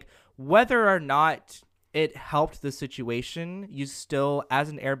much like whether or not it helped the situation, you still, as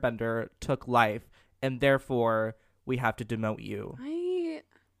an airbender, took life, and therefore we have to demote you.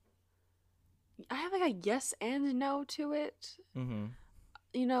 I have like a yes and no to it. Mm-hmm.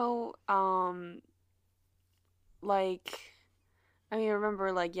 Like, I mean, I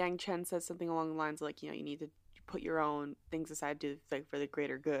remember like Yang Chen said something along the lines of like, you need to put your own things aside to like for the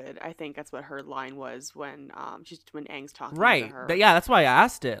greater good. I think that's what her line was when Aang's talking to her. Right. Yeah, that's why I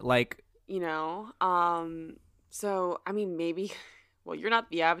asked it. Like, so I mean, maybe. Well, you're not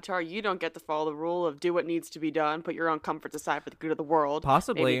the Avatar. You don't get to follow the rule of do what needs to be done. Put your own comforts aside for the good of the world.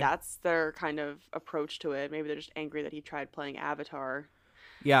 Possibly. Maybe that's their kind of approach to it. Maybe they're just angry that he tried playing Avatar.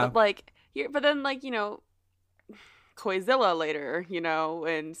 Yeah. But then Koizilla later,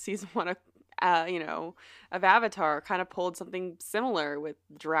 in season 1 of, of Avatar, kind of pulled something similar with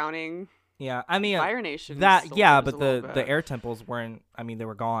drowning. Yeah, I mean Fire Nation. But the air temples weren't. I mean, they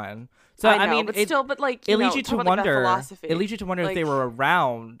were gone. So I know, but it leads you to wonder. It leads you to wonder if they were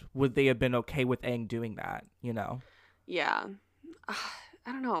around, would they have been okay with Aang doing that? Yeah, I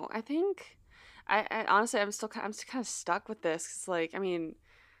don't know. I think I honestly I'm still kind of stuck with this. 'Cause, like, I mean,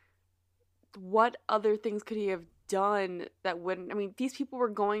 what other things could he have done that wouldn't? I mean, these people were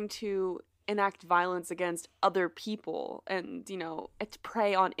going to enact violence against other people and to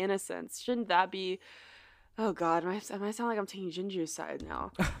prey on innocence. Shouldn't that be Oh God, am I sound like I'm taking Jinju's side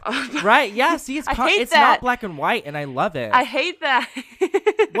now? Right? Yeah. See, it's not black and white, and I love it. I hate that.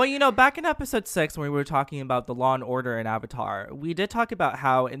 Well, back in episode 6, when we were talking about the law and order in Avatar, we did talk about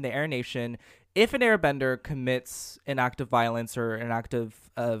how in the Air Nation, if an airbender commits an act of violence or an act of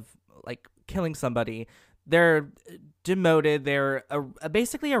like killing somebody, they're demoted. They're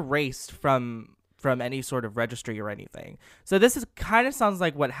basically erased from any sort of registry or anything. So this is kind of sounds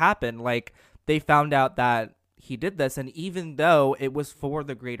like what happened. Like, they found out that he did this, and even though it was for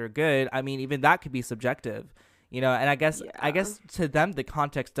the greater good, I mean, even that could be subjective, and I guess to them the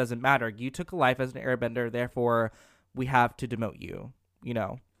context doesn't matter. You took a life as an airbender, therefore we have to demote you.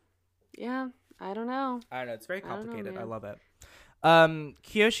 Yeah, I don't know. It's very complicated. I love it.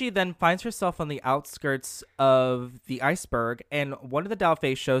 Kyoshi then finds herself on the outskirts of the iceberg, and one of the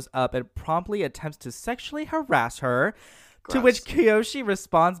Dalface shows up and promptly attempts to sexually harass her. Gross. To which Kyoshi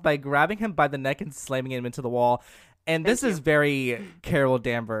responds by grabbing him by the neck and slamming him into the wall. And this is very Carol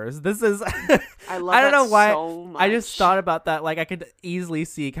Danvers. This is I don't know why so much. I just thought about that. Like, I could easily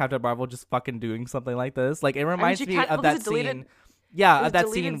see Captain Marvel just fucking doing something like this. Like, it reminds me of that scene. Yeah, of that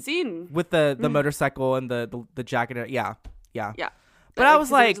scene with the motorcycle and the jacket. Yeah. But I was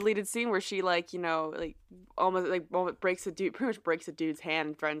like, deleted scene where she almost breaks a dude, pretty much breaks a dude's hand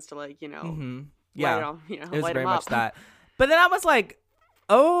and threatens to yeah, it was light very him much up. that. But then I was like,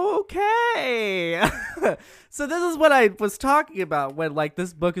 okay. So this is what I was talking about when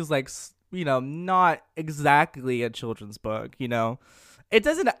this book is not exactly a children's book. It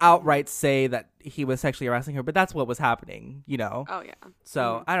doesn't outright say that he was sexually harassing her, but that's what was happening. Oh yeah.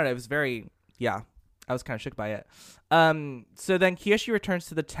 So I don't know. It was very I was kind of shook by it. So then Kyoshi returns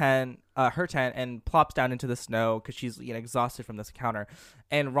to the tent, her tent, and plops down into the snow because she's exhausted from this encounter.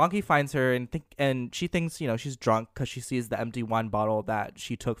 And Rongi finds her and she thinks she's drunk because she sees the empty wine bottle that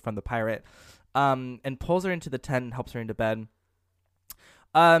she took from the pirate, and pulls her into the tent and helps her into bed.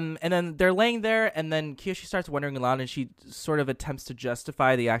 And then they're laying there, and then Kyoshi starts wondering aloud, and she sort of attempts to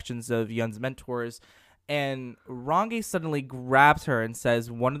justify the actions of Yun's mentors. And Rongi suddenly grabs her and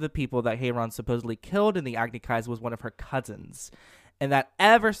says one of the people that Heiron supposedly killed in the Agni Kais was one of her cousins. and that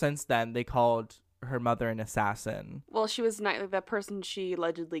ever since then they called her mother an assassin. Well, she was not the person she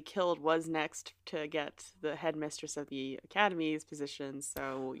allegedly killed was next to get the headmistress of the academy's position.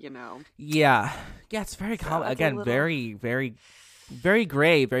 So Yeah, it's very very, very, very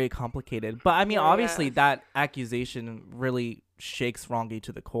gray, very complicated. But I mean, obviously, that accusation really shakes Rongi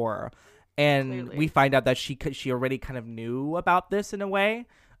to the core, and we find out that she already kind of knew about this in a way.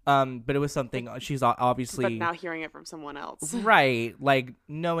 But it was something she's obviously. But now hearing it from someone else, right? Like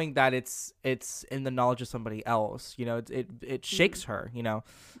knowing that it's in the knowledge of somebody else, it shakes her,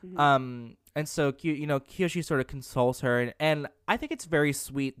 And so Kyoshi sort of consoles her, and I think it's very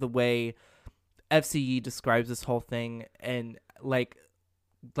sweet the way FCE describes this whole thing, and like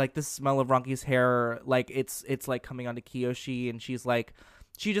the smell of Rongi's hair, like it's like coming onto Kyoshi, and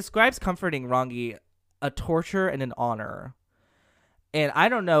she describes comforting Rongi a torture and an honor. And I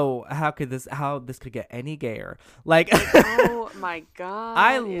don't know how this could get any gayer. Like, oh my god,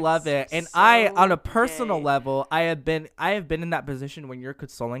 I love it. And so on a personal level, I have been in that position when you're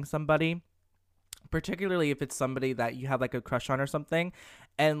consoling somebody, particularly if it's somebody that you have like a crush on or something,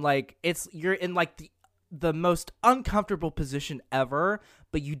 and like you're in like the most uncomfortable position ever,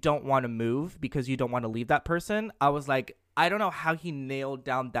 but you don't want to move because you don't want to leave that person. I was like, I don't know how he nailed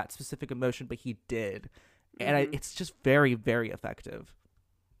down that specific emotion, but he did. And it's just very, very effective.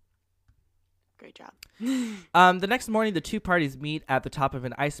 Great job. The next morning, the two parties meet at the top of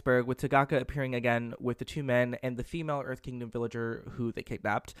an iceberg, with Tagaka appearing again with the two men and the female Earth Kingdom villager who they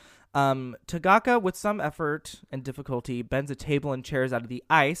kidnapped. Tagaka, with some effort and difficulty, bends a table and chairs out of the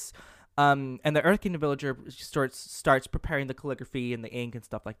ice, and the Earth Kingdom villager starts preparing the calligraphy and the ink and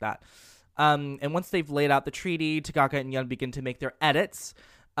stuff like that. And once they've laid out the treaty, Tagaka and Yun begin to make their edits.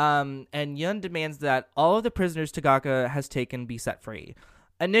 And Yun demands that all of the prisoners Tagaka has taken be set free.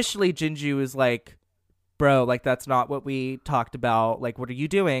 Initially, Jinju is like, bro, like, that's not what we talked about. Like, what are you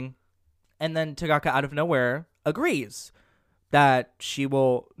doing? And then Tagaka, out of nowhere, agrees that she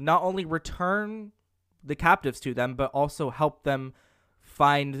will not only return the captives to them, but also help them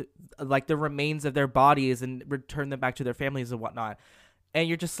find, like, the remains of their bodies and return them back to their families and whatnot. And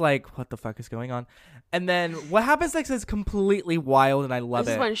you're just like, what the fuck is going on? And then what happens next is completely wild, and I love it.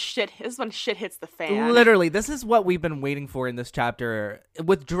 This is when shit hits the fan. Literally, this is what we've been waiting for in this chapter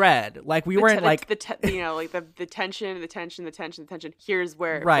with dread. Like, we weren't like the tension. Here's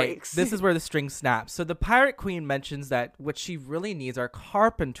where it right. breaks. This is where the string snaps. So the Pirate Queen mentions that what she really needs are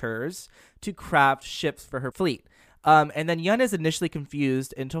carpenters to craft ships for her fleet. And then Yun is initially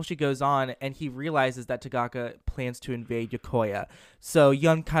confused until she goes on and he realizes that Tagaka plans to invade Yokoya. So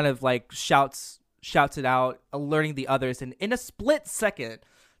Yun kind of like shouts it out, alerting the others. And in a split second,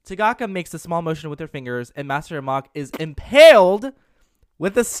 Tagaka makes a small motion with her fingers and Master Amok is impaled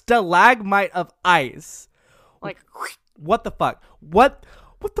with a stalagmite of ice. Like, what the fuck? What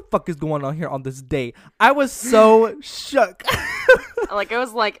the fuck is going on here on this day? I was so shook. Like, I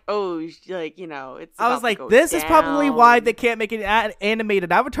was like, oh, like, it's I was like, this is probably why they can't make an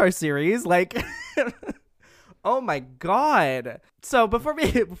animated Avatar series. Like, oh my god. So before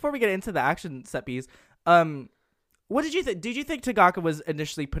we get into the action set piece, what did you think? Did you think Tagaka was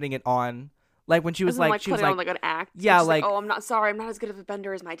initially putting it on? Like when she was like, she was like, on, like an act. Yeah, like, oh, I'm not as good of a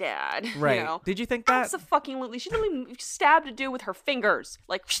bender as my dad. Right. Did you think that? Absolutely. She literally stabbed a dude with her fingers.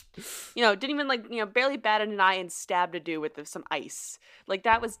 Like, didn't even barely batted an eye and stabbed a dude with some ice. Like,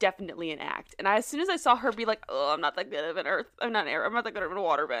 that was definitely an act. And as soon as I saw her be like, oh, I'm not that good of an I'm not that good of a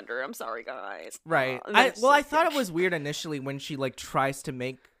waterbender. I'm sorry, guys. Right. I thought it was weird initially when she like tries to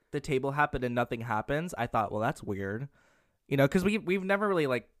make the table happen and nothing happens. I thought, well, that's weird. Because we've never really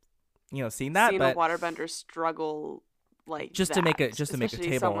like, seen that, but a waterbender struggle like just that. to make a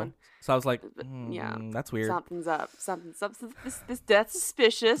table. So I was like, yeah, that's weird. Something's up. That's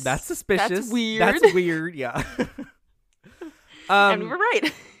suspicious. That's weird. That's weird. Yeah. And we were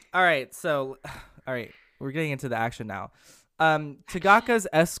right. All right. So, we're getting into the action now. Tagaka's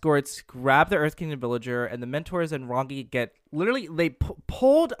escorts grab the Earth Kingdom villager, and the mentors and Rongi get literally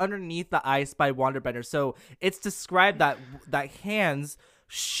pulled underneath the ice by waterbenders. So it's described that hands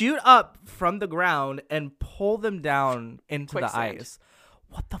shoot up from the ground and pull them down into the ice.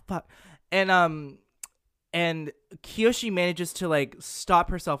 What the fuck? And Kyoshi manages to like stop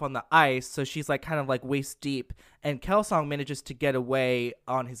herself on the ice, so she's like kind of like waist deep, and Kelsong manages to get away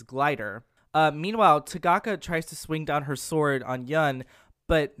on his glider. Meanwhile, Tagaka tries to swing down her sword on Yun,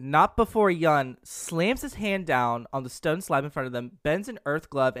 but not before Yun slams his hand down on the stone slab in front of them, bends an earth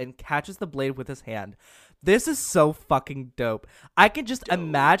glove, and catches the blade with his hand. This is so fucking dope. I can just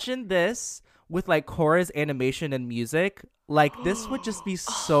imagine this with like Korra's animation and music. Like, this would just be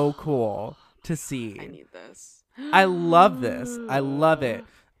so cool to see. I need this. I love this. I love it.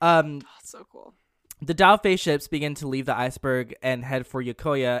 Oh, so cool. The Daofei ships begin to leave the iceberg and head for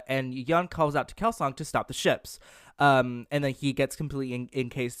Yokoya, and Yun calls out to Kelsang to stop the ships. And then he gets completely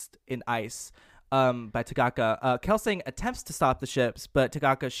encased in ice by Tagaka. Kelsang attempts to stop the ships, but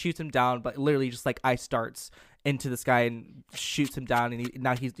Tagaka shoots him down, but literally just like ice darts into the sky and shoots him down, and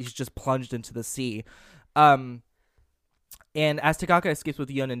now he's just plunged into the sea. And as Tagaka escapes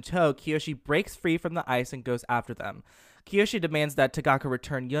with Yun in tow, Kyoshi breaks free from the ice and goes after them. Kyoshi demands that Tagaka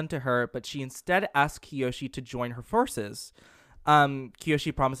return Yun to her, but she instead asks Kyoshi to join her forces.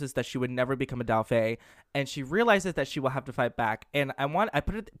 Kyoshi promises that she would never become a Daofei, and she realizes that she will have to fight back. And I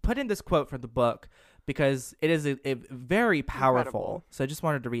put in this quote from the book because it is a very powerful. Incredible. So I just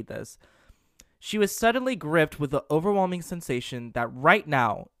wanted to read this. She was suddenly gripped with the overwhelming sensation that right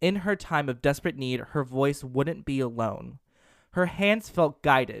now, in her time of desperate need, her voice wouldn't be alone. Her hands felt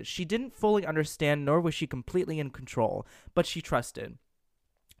guided. She didn't fully understand, nor was she completely in control, but she trusted.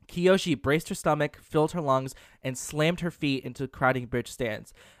 Kyoshi braced her stomach, filled her lungs, and slammed her feet into crowding bridge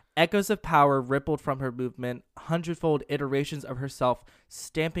stands. Echoes of power rippled from her movement, hundredfold iterations of herself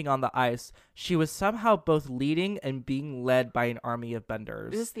stamping on the ice. She was somehow both leading and being led by an army of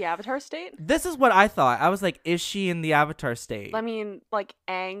benders. Is this the Avatar state? This is what I thought. I was like, is she in the Avatar state? I mean, like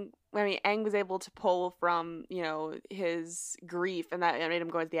Aang was able to pull from, his grief, and that made him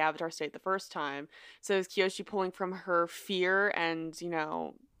go into the Avatar state the first time. So is Kyoshi pulling from her fear and,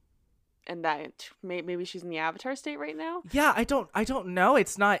 and that maybe she's in the Avatar state right now? Yeah, I don't know.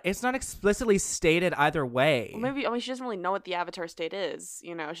 It's not explicitly stated either way. Well, maybe, she doesn't really know what the Avatar state is.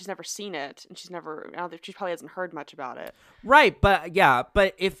 She's never seen it, and she probably hasn't heard much about it. Right, but yeah,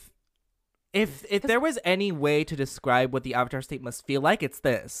 but if there was any way to describe what the Avatar state must feel like, it's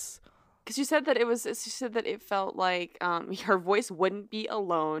this. Because she said that it felt like her voice wouldn't be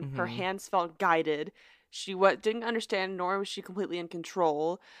alone. Mm-hmm. Her hands felt guided. She didn't understand, nor was she completely in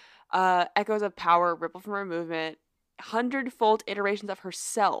control. Echoes of power rippled from her movement. Hundredfold iterations of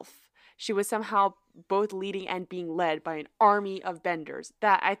herself. She was somehow both leading and being led by an army of benders.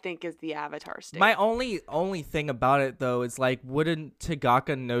 That, I think, is the Avatar state. My only thing about it, though, is like, wouldn't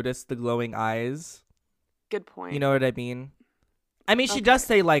Tagaka notice the glowing eyes? Good point. You know what I mean? I mean, she does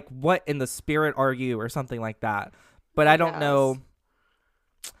say, like, what in the spirit are you, or something like that. But I don't know.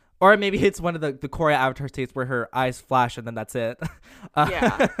 Or maybe it's one of the Korra Avatar states where her eyes flash and then that's it.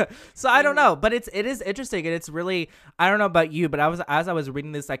 Yeah. So I don't know, but it is interesting, and it's really, I don't know about you, but as I was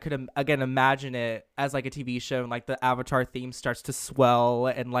reading this, I could again imagine it as like a TV show, and like the Avatar theme starts to swell,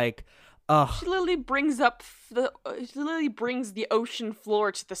 and like, she literally brings the ocean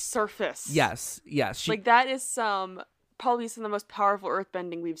floor to the surface. Yes. Like that is probably some of the most powerful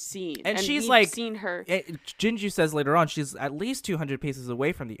earthbending we've seen. And she's seen her. Jinju says later on she's at least 200 paces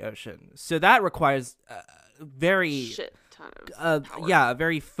away from the ocean. So that requires very shit ton of power.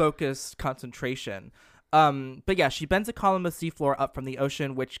 Very focused concentration. But yeah, she bends a column of seafloor up from the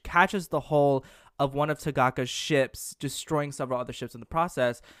ocean, which catches the hull of one of Tagaka's ships, destroying several other ships in the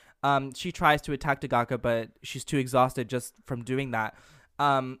process. She tries to attack Tagaka, but she's too exhausted just from doing that.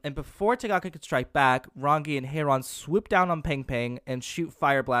 And before Tagaka could strike back, Rangi and Heiran swoop down on Peng Peng and shoot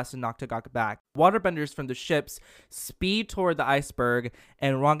fire blasts and knock Tagaka back. Waterbenders from the ships speed toward the iceberg,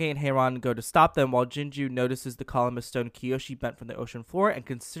 and Rangi and Heiran go to stop them, while Jinju notices the column of stone Kyoshi bent from the ocean floor and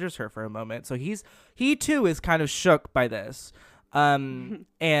considers her for a moment. So he too is kind of shook by this.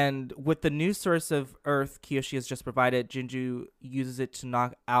 And with the new source of earth Kyoshi has just provided, Jinju uses it to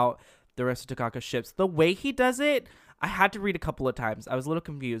knock out the rest of Tagaka's ships. The way he does it, I had to read a couple of times. I was a little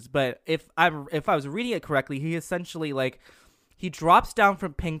confused, but if I was reading it correctly, he essentially he drops down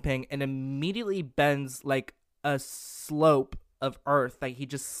from Ping Ping and immediately bends like a slope of earth that he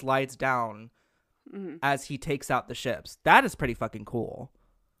just slides down as he takes out the ships. That is pretty fucking cool.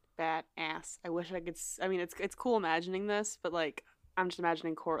 Badass. I wish I could. I mean, it's cool imagining this, but like, I'm just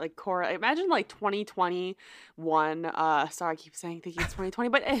imagining Korra. Imagine like 2021. Sorry, I keep thinking it's 2020,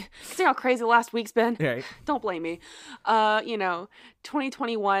 but considering how crazy the last week's been, right. Don't blame me.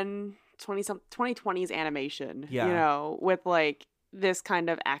 2021, 2020's animation. Yeah. With like this kind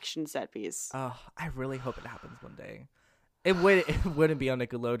of action set piece. I really hope it happens one day. It wouldn't be on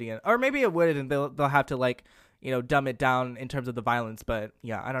Nickelodeon, or maybe it would, and they'll have to like, dumb it down in terms of the violence. But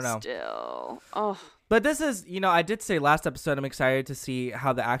yeah, I don't know. Still, But this is, I did say last episode I'm excited to see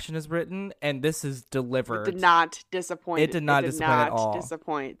how the action is written, and this is delivered. It did not disappoint. It did not disappoint at all.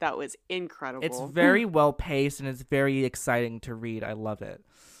 Disappoint. That was incredible. It's very well paced, and it's very exciting to read. I love it.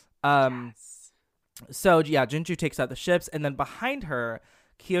 Yes. So yeah, Jinju takes out the ships, and then behind her,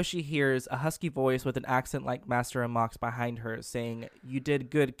 Kyoshi hears a husky voice with an accent like Master and Mox behind her saying, "You did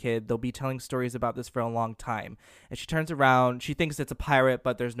good, kid. They'll be telling stories about this for a long time." And she turns around. She thinks it's a pirate,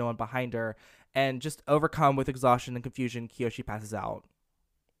 but there's no one behind her. And just overcome with exhaustion and confusion, Kyoshi passes out.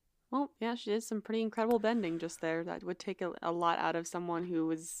 Well, yeah, she did some pretty incredible bending just there. That would take a lot out of someone who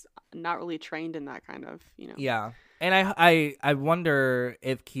was not really trained in that kind of, Yeah. And I wonder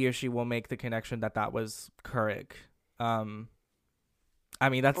if Kyoshi will make the connection that was Kurik. I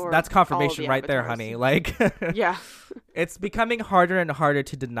mean, that's confirmation right there, honey. Like, yeah, it's becoming harder and harder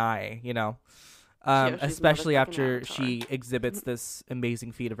to deny, especially after she exhibits this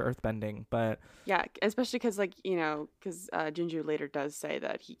amazing feat of earthbending. But yeah, especially because because Jinju later does say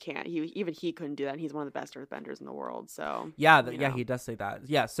that he can't. He couldn't do that. And he's one of the best earthbenders in the world. So yeah, he does say that.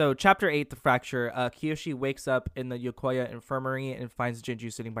 Yeah. So chapter 8, the fracture. Kyoshi wakes up in the Yokoya infirmary and finds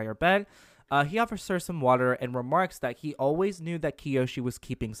Jinju sitting by her bed. He offers her some water and remarks that he always knew that Kyoshi was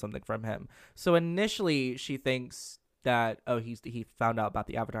keeping something from him. So initially, she thinks that he found out about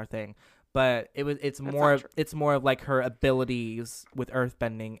the Avatar thing, but it's more of like her abilities with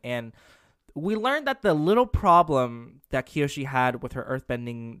earthbending. And we learned that the little problem that Kyoshi had with her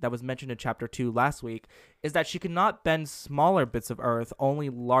earthbending that was mentioned in chapter 2 last week is that she could not bend smaller bits of earth, only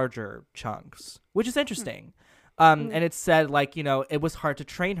larger chunks, which is interesting. And it said, it was hard to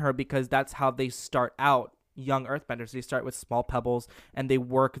train her because that's how they start out, young earthbenders. They start with small pebbles and they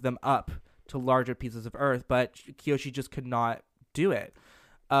work them up to larger pieces of earth. But Kyoshi just could not do it.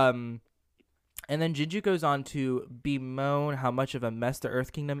 And then Jinju goes on to bemoan how much of a mess the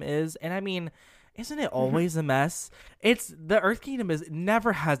Earth Kingdom is. And I mean, isn't it always a mess? The Earth Kingdom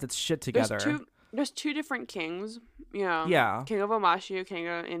never has its shit together. There's two different kings. Yeah. King of Omashu, king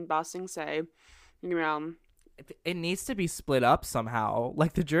in Ba Sing Se. It needs to be split up somehow.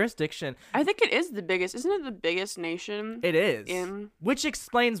 Like the jurisdiction. I think it is the biggest. Isn't it the biggest nation? It is. Which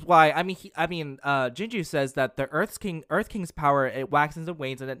explains why. Jinju says that the Earth King's power, it waxes and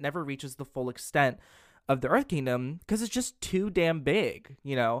wanes and it never reaches the full extent of the Earth Kingdom because it's just too damn big,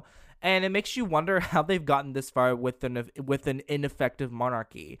 And it makes you wonder how they've gotten this far with an ineffective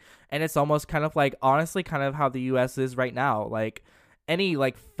monarchy. And it's almost kind of like, honestly, kind of how the U.S. is right now. Like any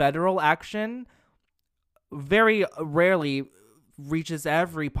federal action very rarely reaches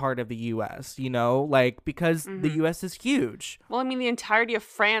every part of the U.S., because the U.S. is huge. Well, I mean, the entirety of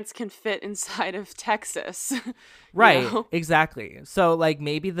France can fit inside of Texas. Right, exactly. So,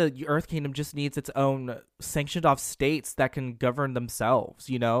 maybe the Earth Kingdom just needs its own sanctioned off states that can govern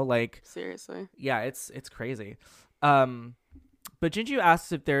themselves, Seriously. Yeah, it's crazy. But Jinju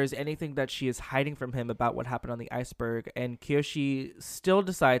asks if there is anything that she is hiding from him about what happened on the iceberg, and Kyoshi still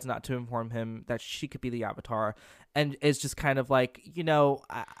decides not to inform him that she could be the Avatar, and is just kind of like,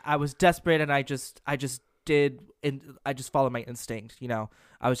 I was desperate and I just followed my instinct, I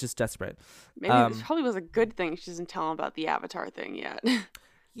was just desperate. Maybe it probably was a good thing she doesn't tell him about the Avatar thing yet.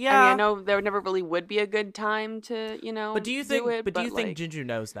 Yeah, I know there never really would be a good time to, But do you think? do it, do you think Jinju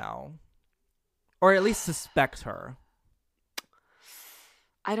knows now, or at least suspects her?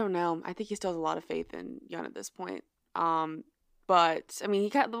 I don't know. I think he still has a lot of faith in Yun at this point. But I mean, he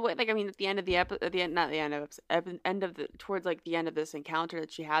kind of at the end of the towards the end of this encounter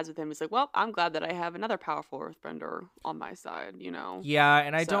that she has with him, he's like, well, I'm glad that I have another powerful earthbender on my side, Yeah,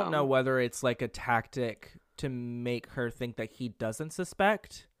 and I don't know whether it's a tactic to make her think that he doesn't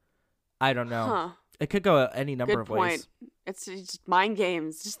suspect. I don't know. Huh. It could go any number of ways. It's just mind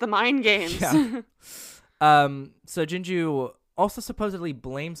games, just the mind games. Yeah. So Jinju also supposedly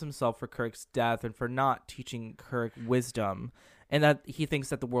blames himself for Kurik's death and for not teaching Kurik wisdom, and that he thinks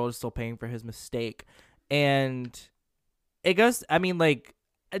that the world is still paying for his mistake. And it goes,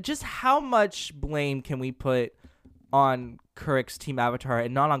 just how much blame can we put on Kurik's Team Avatar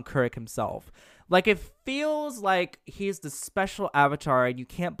and not on Kurik himself? It feels like he's the special avatar and you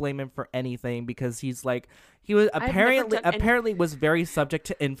can't blame him for anything because he was apparently was very subject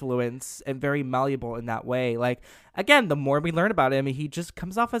to influence and very malleable in that way. Again, the more we learn about him, he just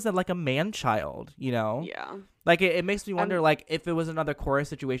comes off as a man-child, Yeah. It makes me wonder, if it was another Korra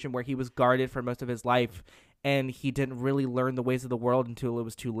situation where he was guarded for most of his life and he didn't really learn the ways of the world until it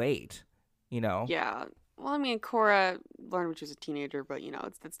was too late, Yeah. Well, I mean, Korra learned when she was a teenager, but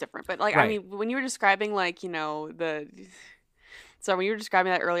it's different. But Right. I mean, when you were describing when you were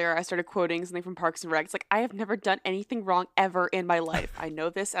describing that earlier, I started quoting something from Parks and Rec. It's I have never done anything wrong ever in my life. I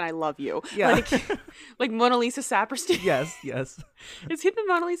know this, and I love you. Yeah. Like Mona Lisa Saperstein. Yes. Is he the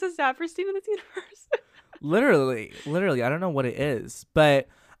Mona Lisa Saperstein in this universe? Literally, I don't know what it is, but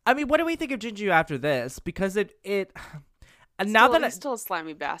I mean, what do we think of Jinju after this? Because it And now that he's still a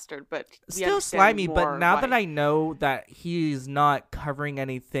slimy bastard, but still slimy, but now that I know that he's not covering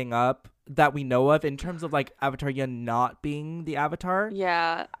anything up that we know of in terms of like Avatar Yun not being the Avatar.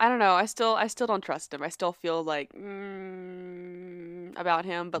 Yeah, I don't know. I still don't trust him. I still feel like about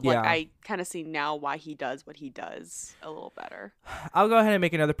him, but like Yeah. I kind of see now why he does what he does a little better. I'll go ahead and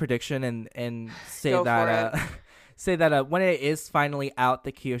make another prediction and say Go that for it. say that when it is finally out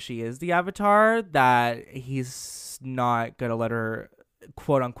that Kyoshi is the Avatar, that he's not gonna let her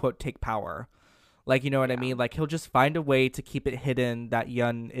quote unquote take power. Like, you know what I mean? Like, he'll just find a way to keep it hidden that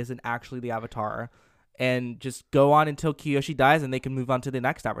Yun isn't actually the Avatar, and just go on until Kyoshi dies, and they can move on to the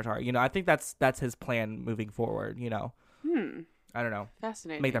next Avatar. You know, I think that's his plan moving forward. You know, I don't know.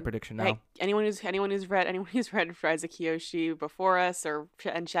 Fascinating. Make that prediction now. Hey, anyone who's read Rise of Kyoshi before us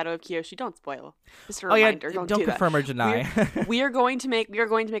and Shadow of Kyoshi, don't spoil. Just a reminder. Don't do confirm that. or deny. we are going to make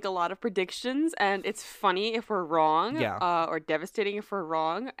a lot of predictions, and it's funny if we're wrong, or devastating if we're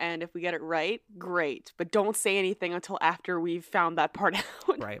wrong, and if we get it right, great. But don't say anything until after we've found that part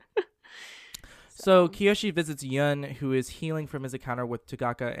out. Right. So Kyoshi visits Yun, who is healing from his encounter with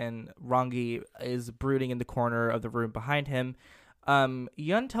Tagaka, and Rangi is brooding in the corner of the room behind him.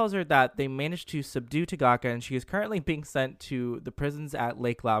 Yun tells her that they managed to subdue Tagaka, and she is currently being sent to the prisons at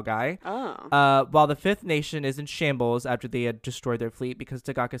Lake Laogai. While the Fifth Nation is in shambles after they had destroyed their fleet, because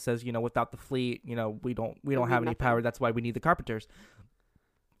Tagaka says, you know, without the fleet, you know, we don't have any power. That's why we need the Carpenters.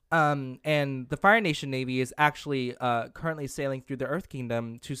 And the Fire Nation Navy is actually currently sailing through the Earth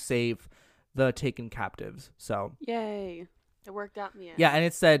Kingdom to save the taken captives. So yay, it worked out in the end. Yeah, and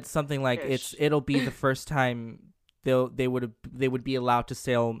it said something like it'll be the first time they would be allowed to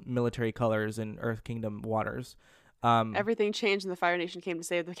sail military colors in Earth Kingdom waters. Everything changed and the Fire Nation came to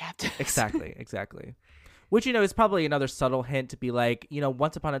save the captives. Exactly. Which, you know, is probably another subtle hint to be like, you know,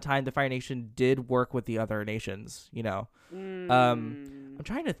 once upon a time the Fire Nation did work with the other nations, you know. I'm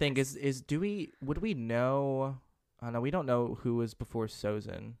trying to think, would we know? Oh no, we don't know who was before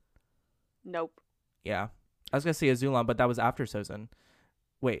Sozin. Nope. Yeah. I was gonna say Azulon, but that was after Sozin.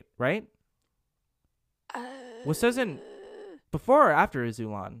 Wait, right? Was Sozin before or after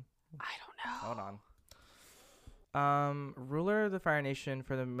Azulon? I don't know. Hold on. Ruler of the Fire Nation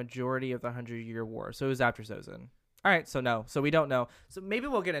for the majority of the 100-Year War. So it was after Sozin. All right, so no. So we don't know. So maybe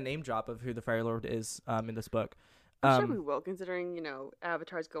we'll get a name drop of who the Fire Lord is in this book. I'm sure we will, considering, you know,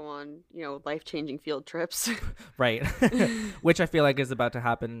 avatars go on, you know, life-changing field trips. Right. Which I feel like is about to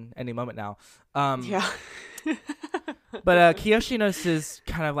happen any moment now. Yeah. But Kyoshi notices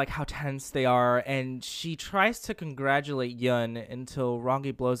kind of like how tense they are, and she tries to congratulate Yun until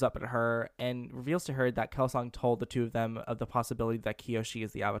Rangi blows up at her and reveals to her that Kelsang told the two of them of the possibility that Kyoshi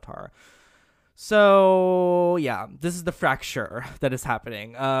is the Avatar. So, yeah, this is the fracture that is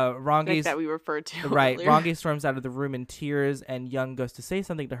happening. Rangi's that we referred to right. earlier. Rangi storms out of the room in tears, and Yun goes to say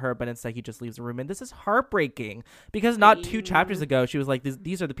something to her, but instead he just leaves the room. And this is heartbreaking because not 2 chapters ago she was like,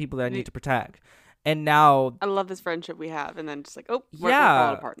 "These are the people that I need to protect," and now I love this friendship we have, and then just like, we're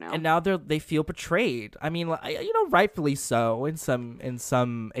falling apart now. And now they feel betrayed. I mean, you know, rightfully so in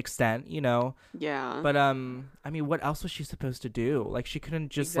some extent, you know. Yeah. But I mean, what else was she supposed to do? Like, she couldn't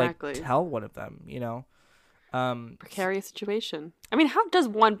just like tell one of them, you know. Precarious situation. I mean, how does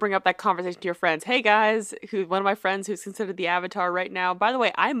one bring up that conversation to your friends? Hey guys, one of my friends who's considered the Avatar right now. By the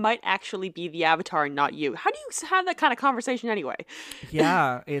way, I might actually be the Avatar and not you. How do you have that kind of conversation anyway?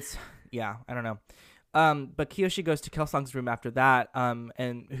 Yeah, I don't know. But Kyoshi goes to Kelsang's room after that,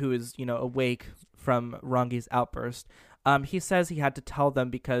 and who is, you know, awake from Rangi's outburst. He says he had to tell them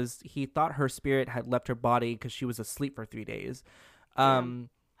because he thought her spirit had left her body because she was asleep for 3 days.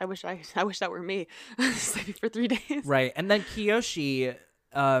 I wish that were me, sleeping for 3 days. Right, and then Kyoshi,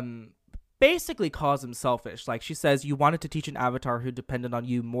 basically calls him selfish. Like, she says, "You wanted to teach an Avatar who depended on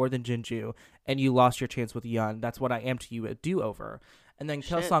you more than Jinju, and you lost your chance with Yun. That's what I am to you, a do-over." And then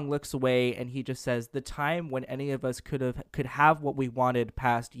Kelsang looks away, and he just says, "The time when any of us could have what we wanted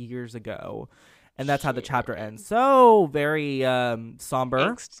passed years ago." And that's how the chapter ends. So very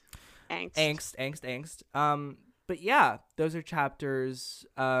somber. Angst. But yeah, those are chapters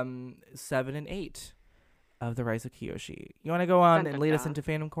 7 and 8 of The Rise of Kyoshi. You want to go on and lead us into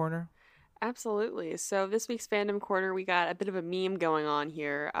Fandom Corner? Absolutely. So this week's Fandom Corner, we got a bit of a meme going on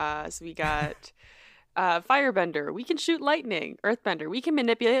here. So we got Firebender, we can shoot lightning. Earthbender, we can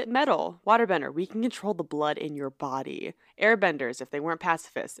manipulate metal. Waterbender, we can control the blood in your body. Airbenders, if they weren't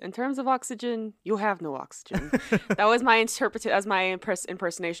pacifists. In terms of oxygen, you have no oxygen. That was my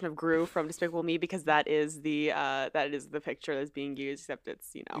impersonation of Gru from Despicable Me, because that is the picture that's being used, except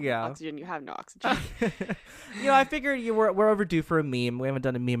it's, oxygen, you have no oxygen. I figured we're overdue for a meme. We haven't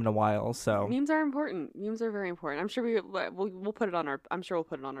done a meme in a while, so memes are important. Memes are very important. I'm sure we'll put it on our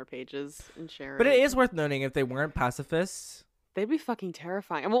pages and share it. But it is worth noting, if they weren't pacifists, they'd be fucking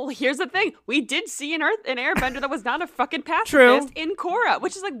terrifying. And well, here's the thing: we did see an Airbender that was not a fucking pacifist in Korra,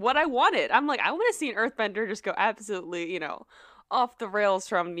 which is like what I wanted. I'm like, I want to see an Earthbender just go absolutely, off the rails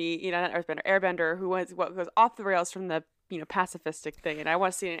from the, not Earthbender, Airbender, who goes off the rails from the, pacifistic thing. And I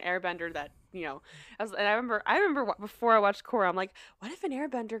want to see an Airbender that, I remember before I watched Korra, I'm like, what if could an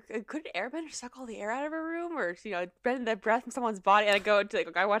Airbender suck all the air out of a room, or bend the breath from someone's body? And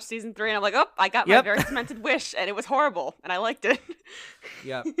I watched season 3, and I'm like, oh, I got my very cemented wish, and it was horrible, and I liked it.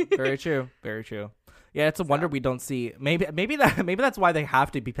 Yeah, very true, very true. Yeah, it's a wonder we don't see. Maybe that's why they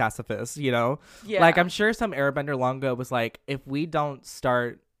have to be pacifists. Yeah. Like, I'm sure some Airbender long ago was like, if we don't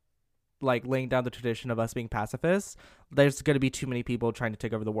start like laying down the tradition of us being pacifists, there's going to be too many people trying to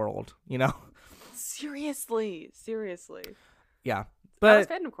take over the world. Seriously. Yeah. But that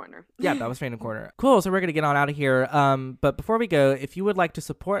was Fandom Corner. Yeah, that was Fandom Corner. Cool. So we're going to get on out of here. But before we go, if you would like to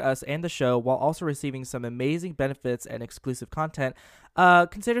support us and the show while also receiving some amazing benefits and exclusive content,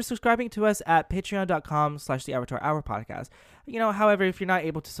 consider subscribing to us at patreon.com/the Avatar Hour podcast. However, if you're not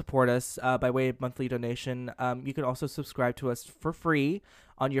able to support us by way of monthly donation, you can also subscribe to us for free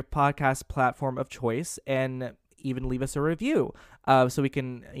on your podcast platform of choice, and even leave us a review so we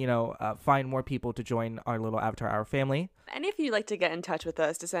can, find more people to join our little Avatar Hour family. And if you'd like to get in touch with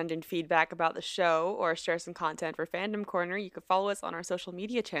us to send in feedback about the show or share some content for Fandom Corner, you can follow us on our social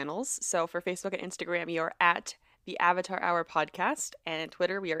media channels. So for Facebook and Instagram, you are at the Avatar Hour Podcast, and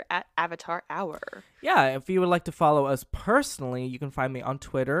Twitter, we are at Avatar Hour. Yeah, if you would like to follow us personally, you can find me on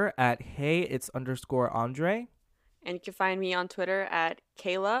Twitter at @it's_Andre. And you can find me on Twitter at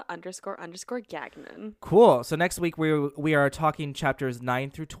Kayla__Gagnon. Cool. So next week we are talking chapters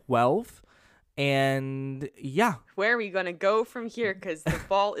 9 through 12. And yeah. Where are we going to go from here? Because the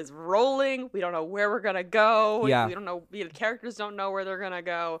ball is rolling. We don't know where we're going to go. Yeah. We don't know. The characters don't know where they're going to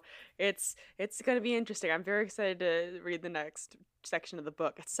go. It's going to be interesting. I'm very excited to read the next section of the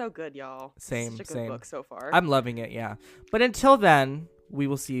book. It's so good, y'all. Same. It's such a good book so far. I'm loving it, yeah. But until then, we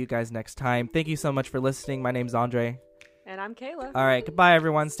will see you guys next time. Thank you so much for listening. My name's Andre. And I'm Kayla. All right. Goodbye,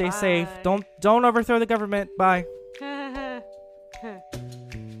 everyone. Stay safe. Don't overthrow the government. Bye.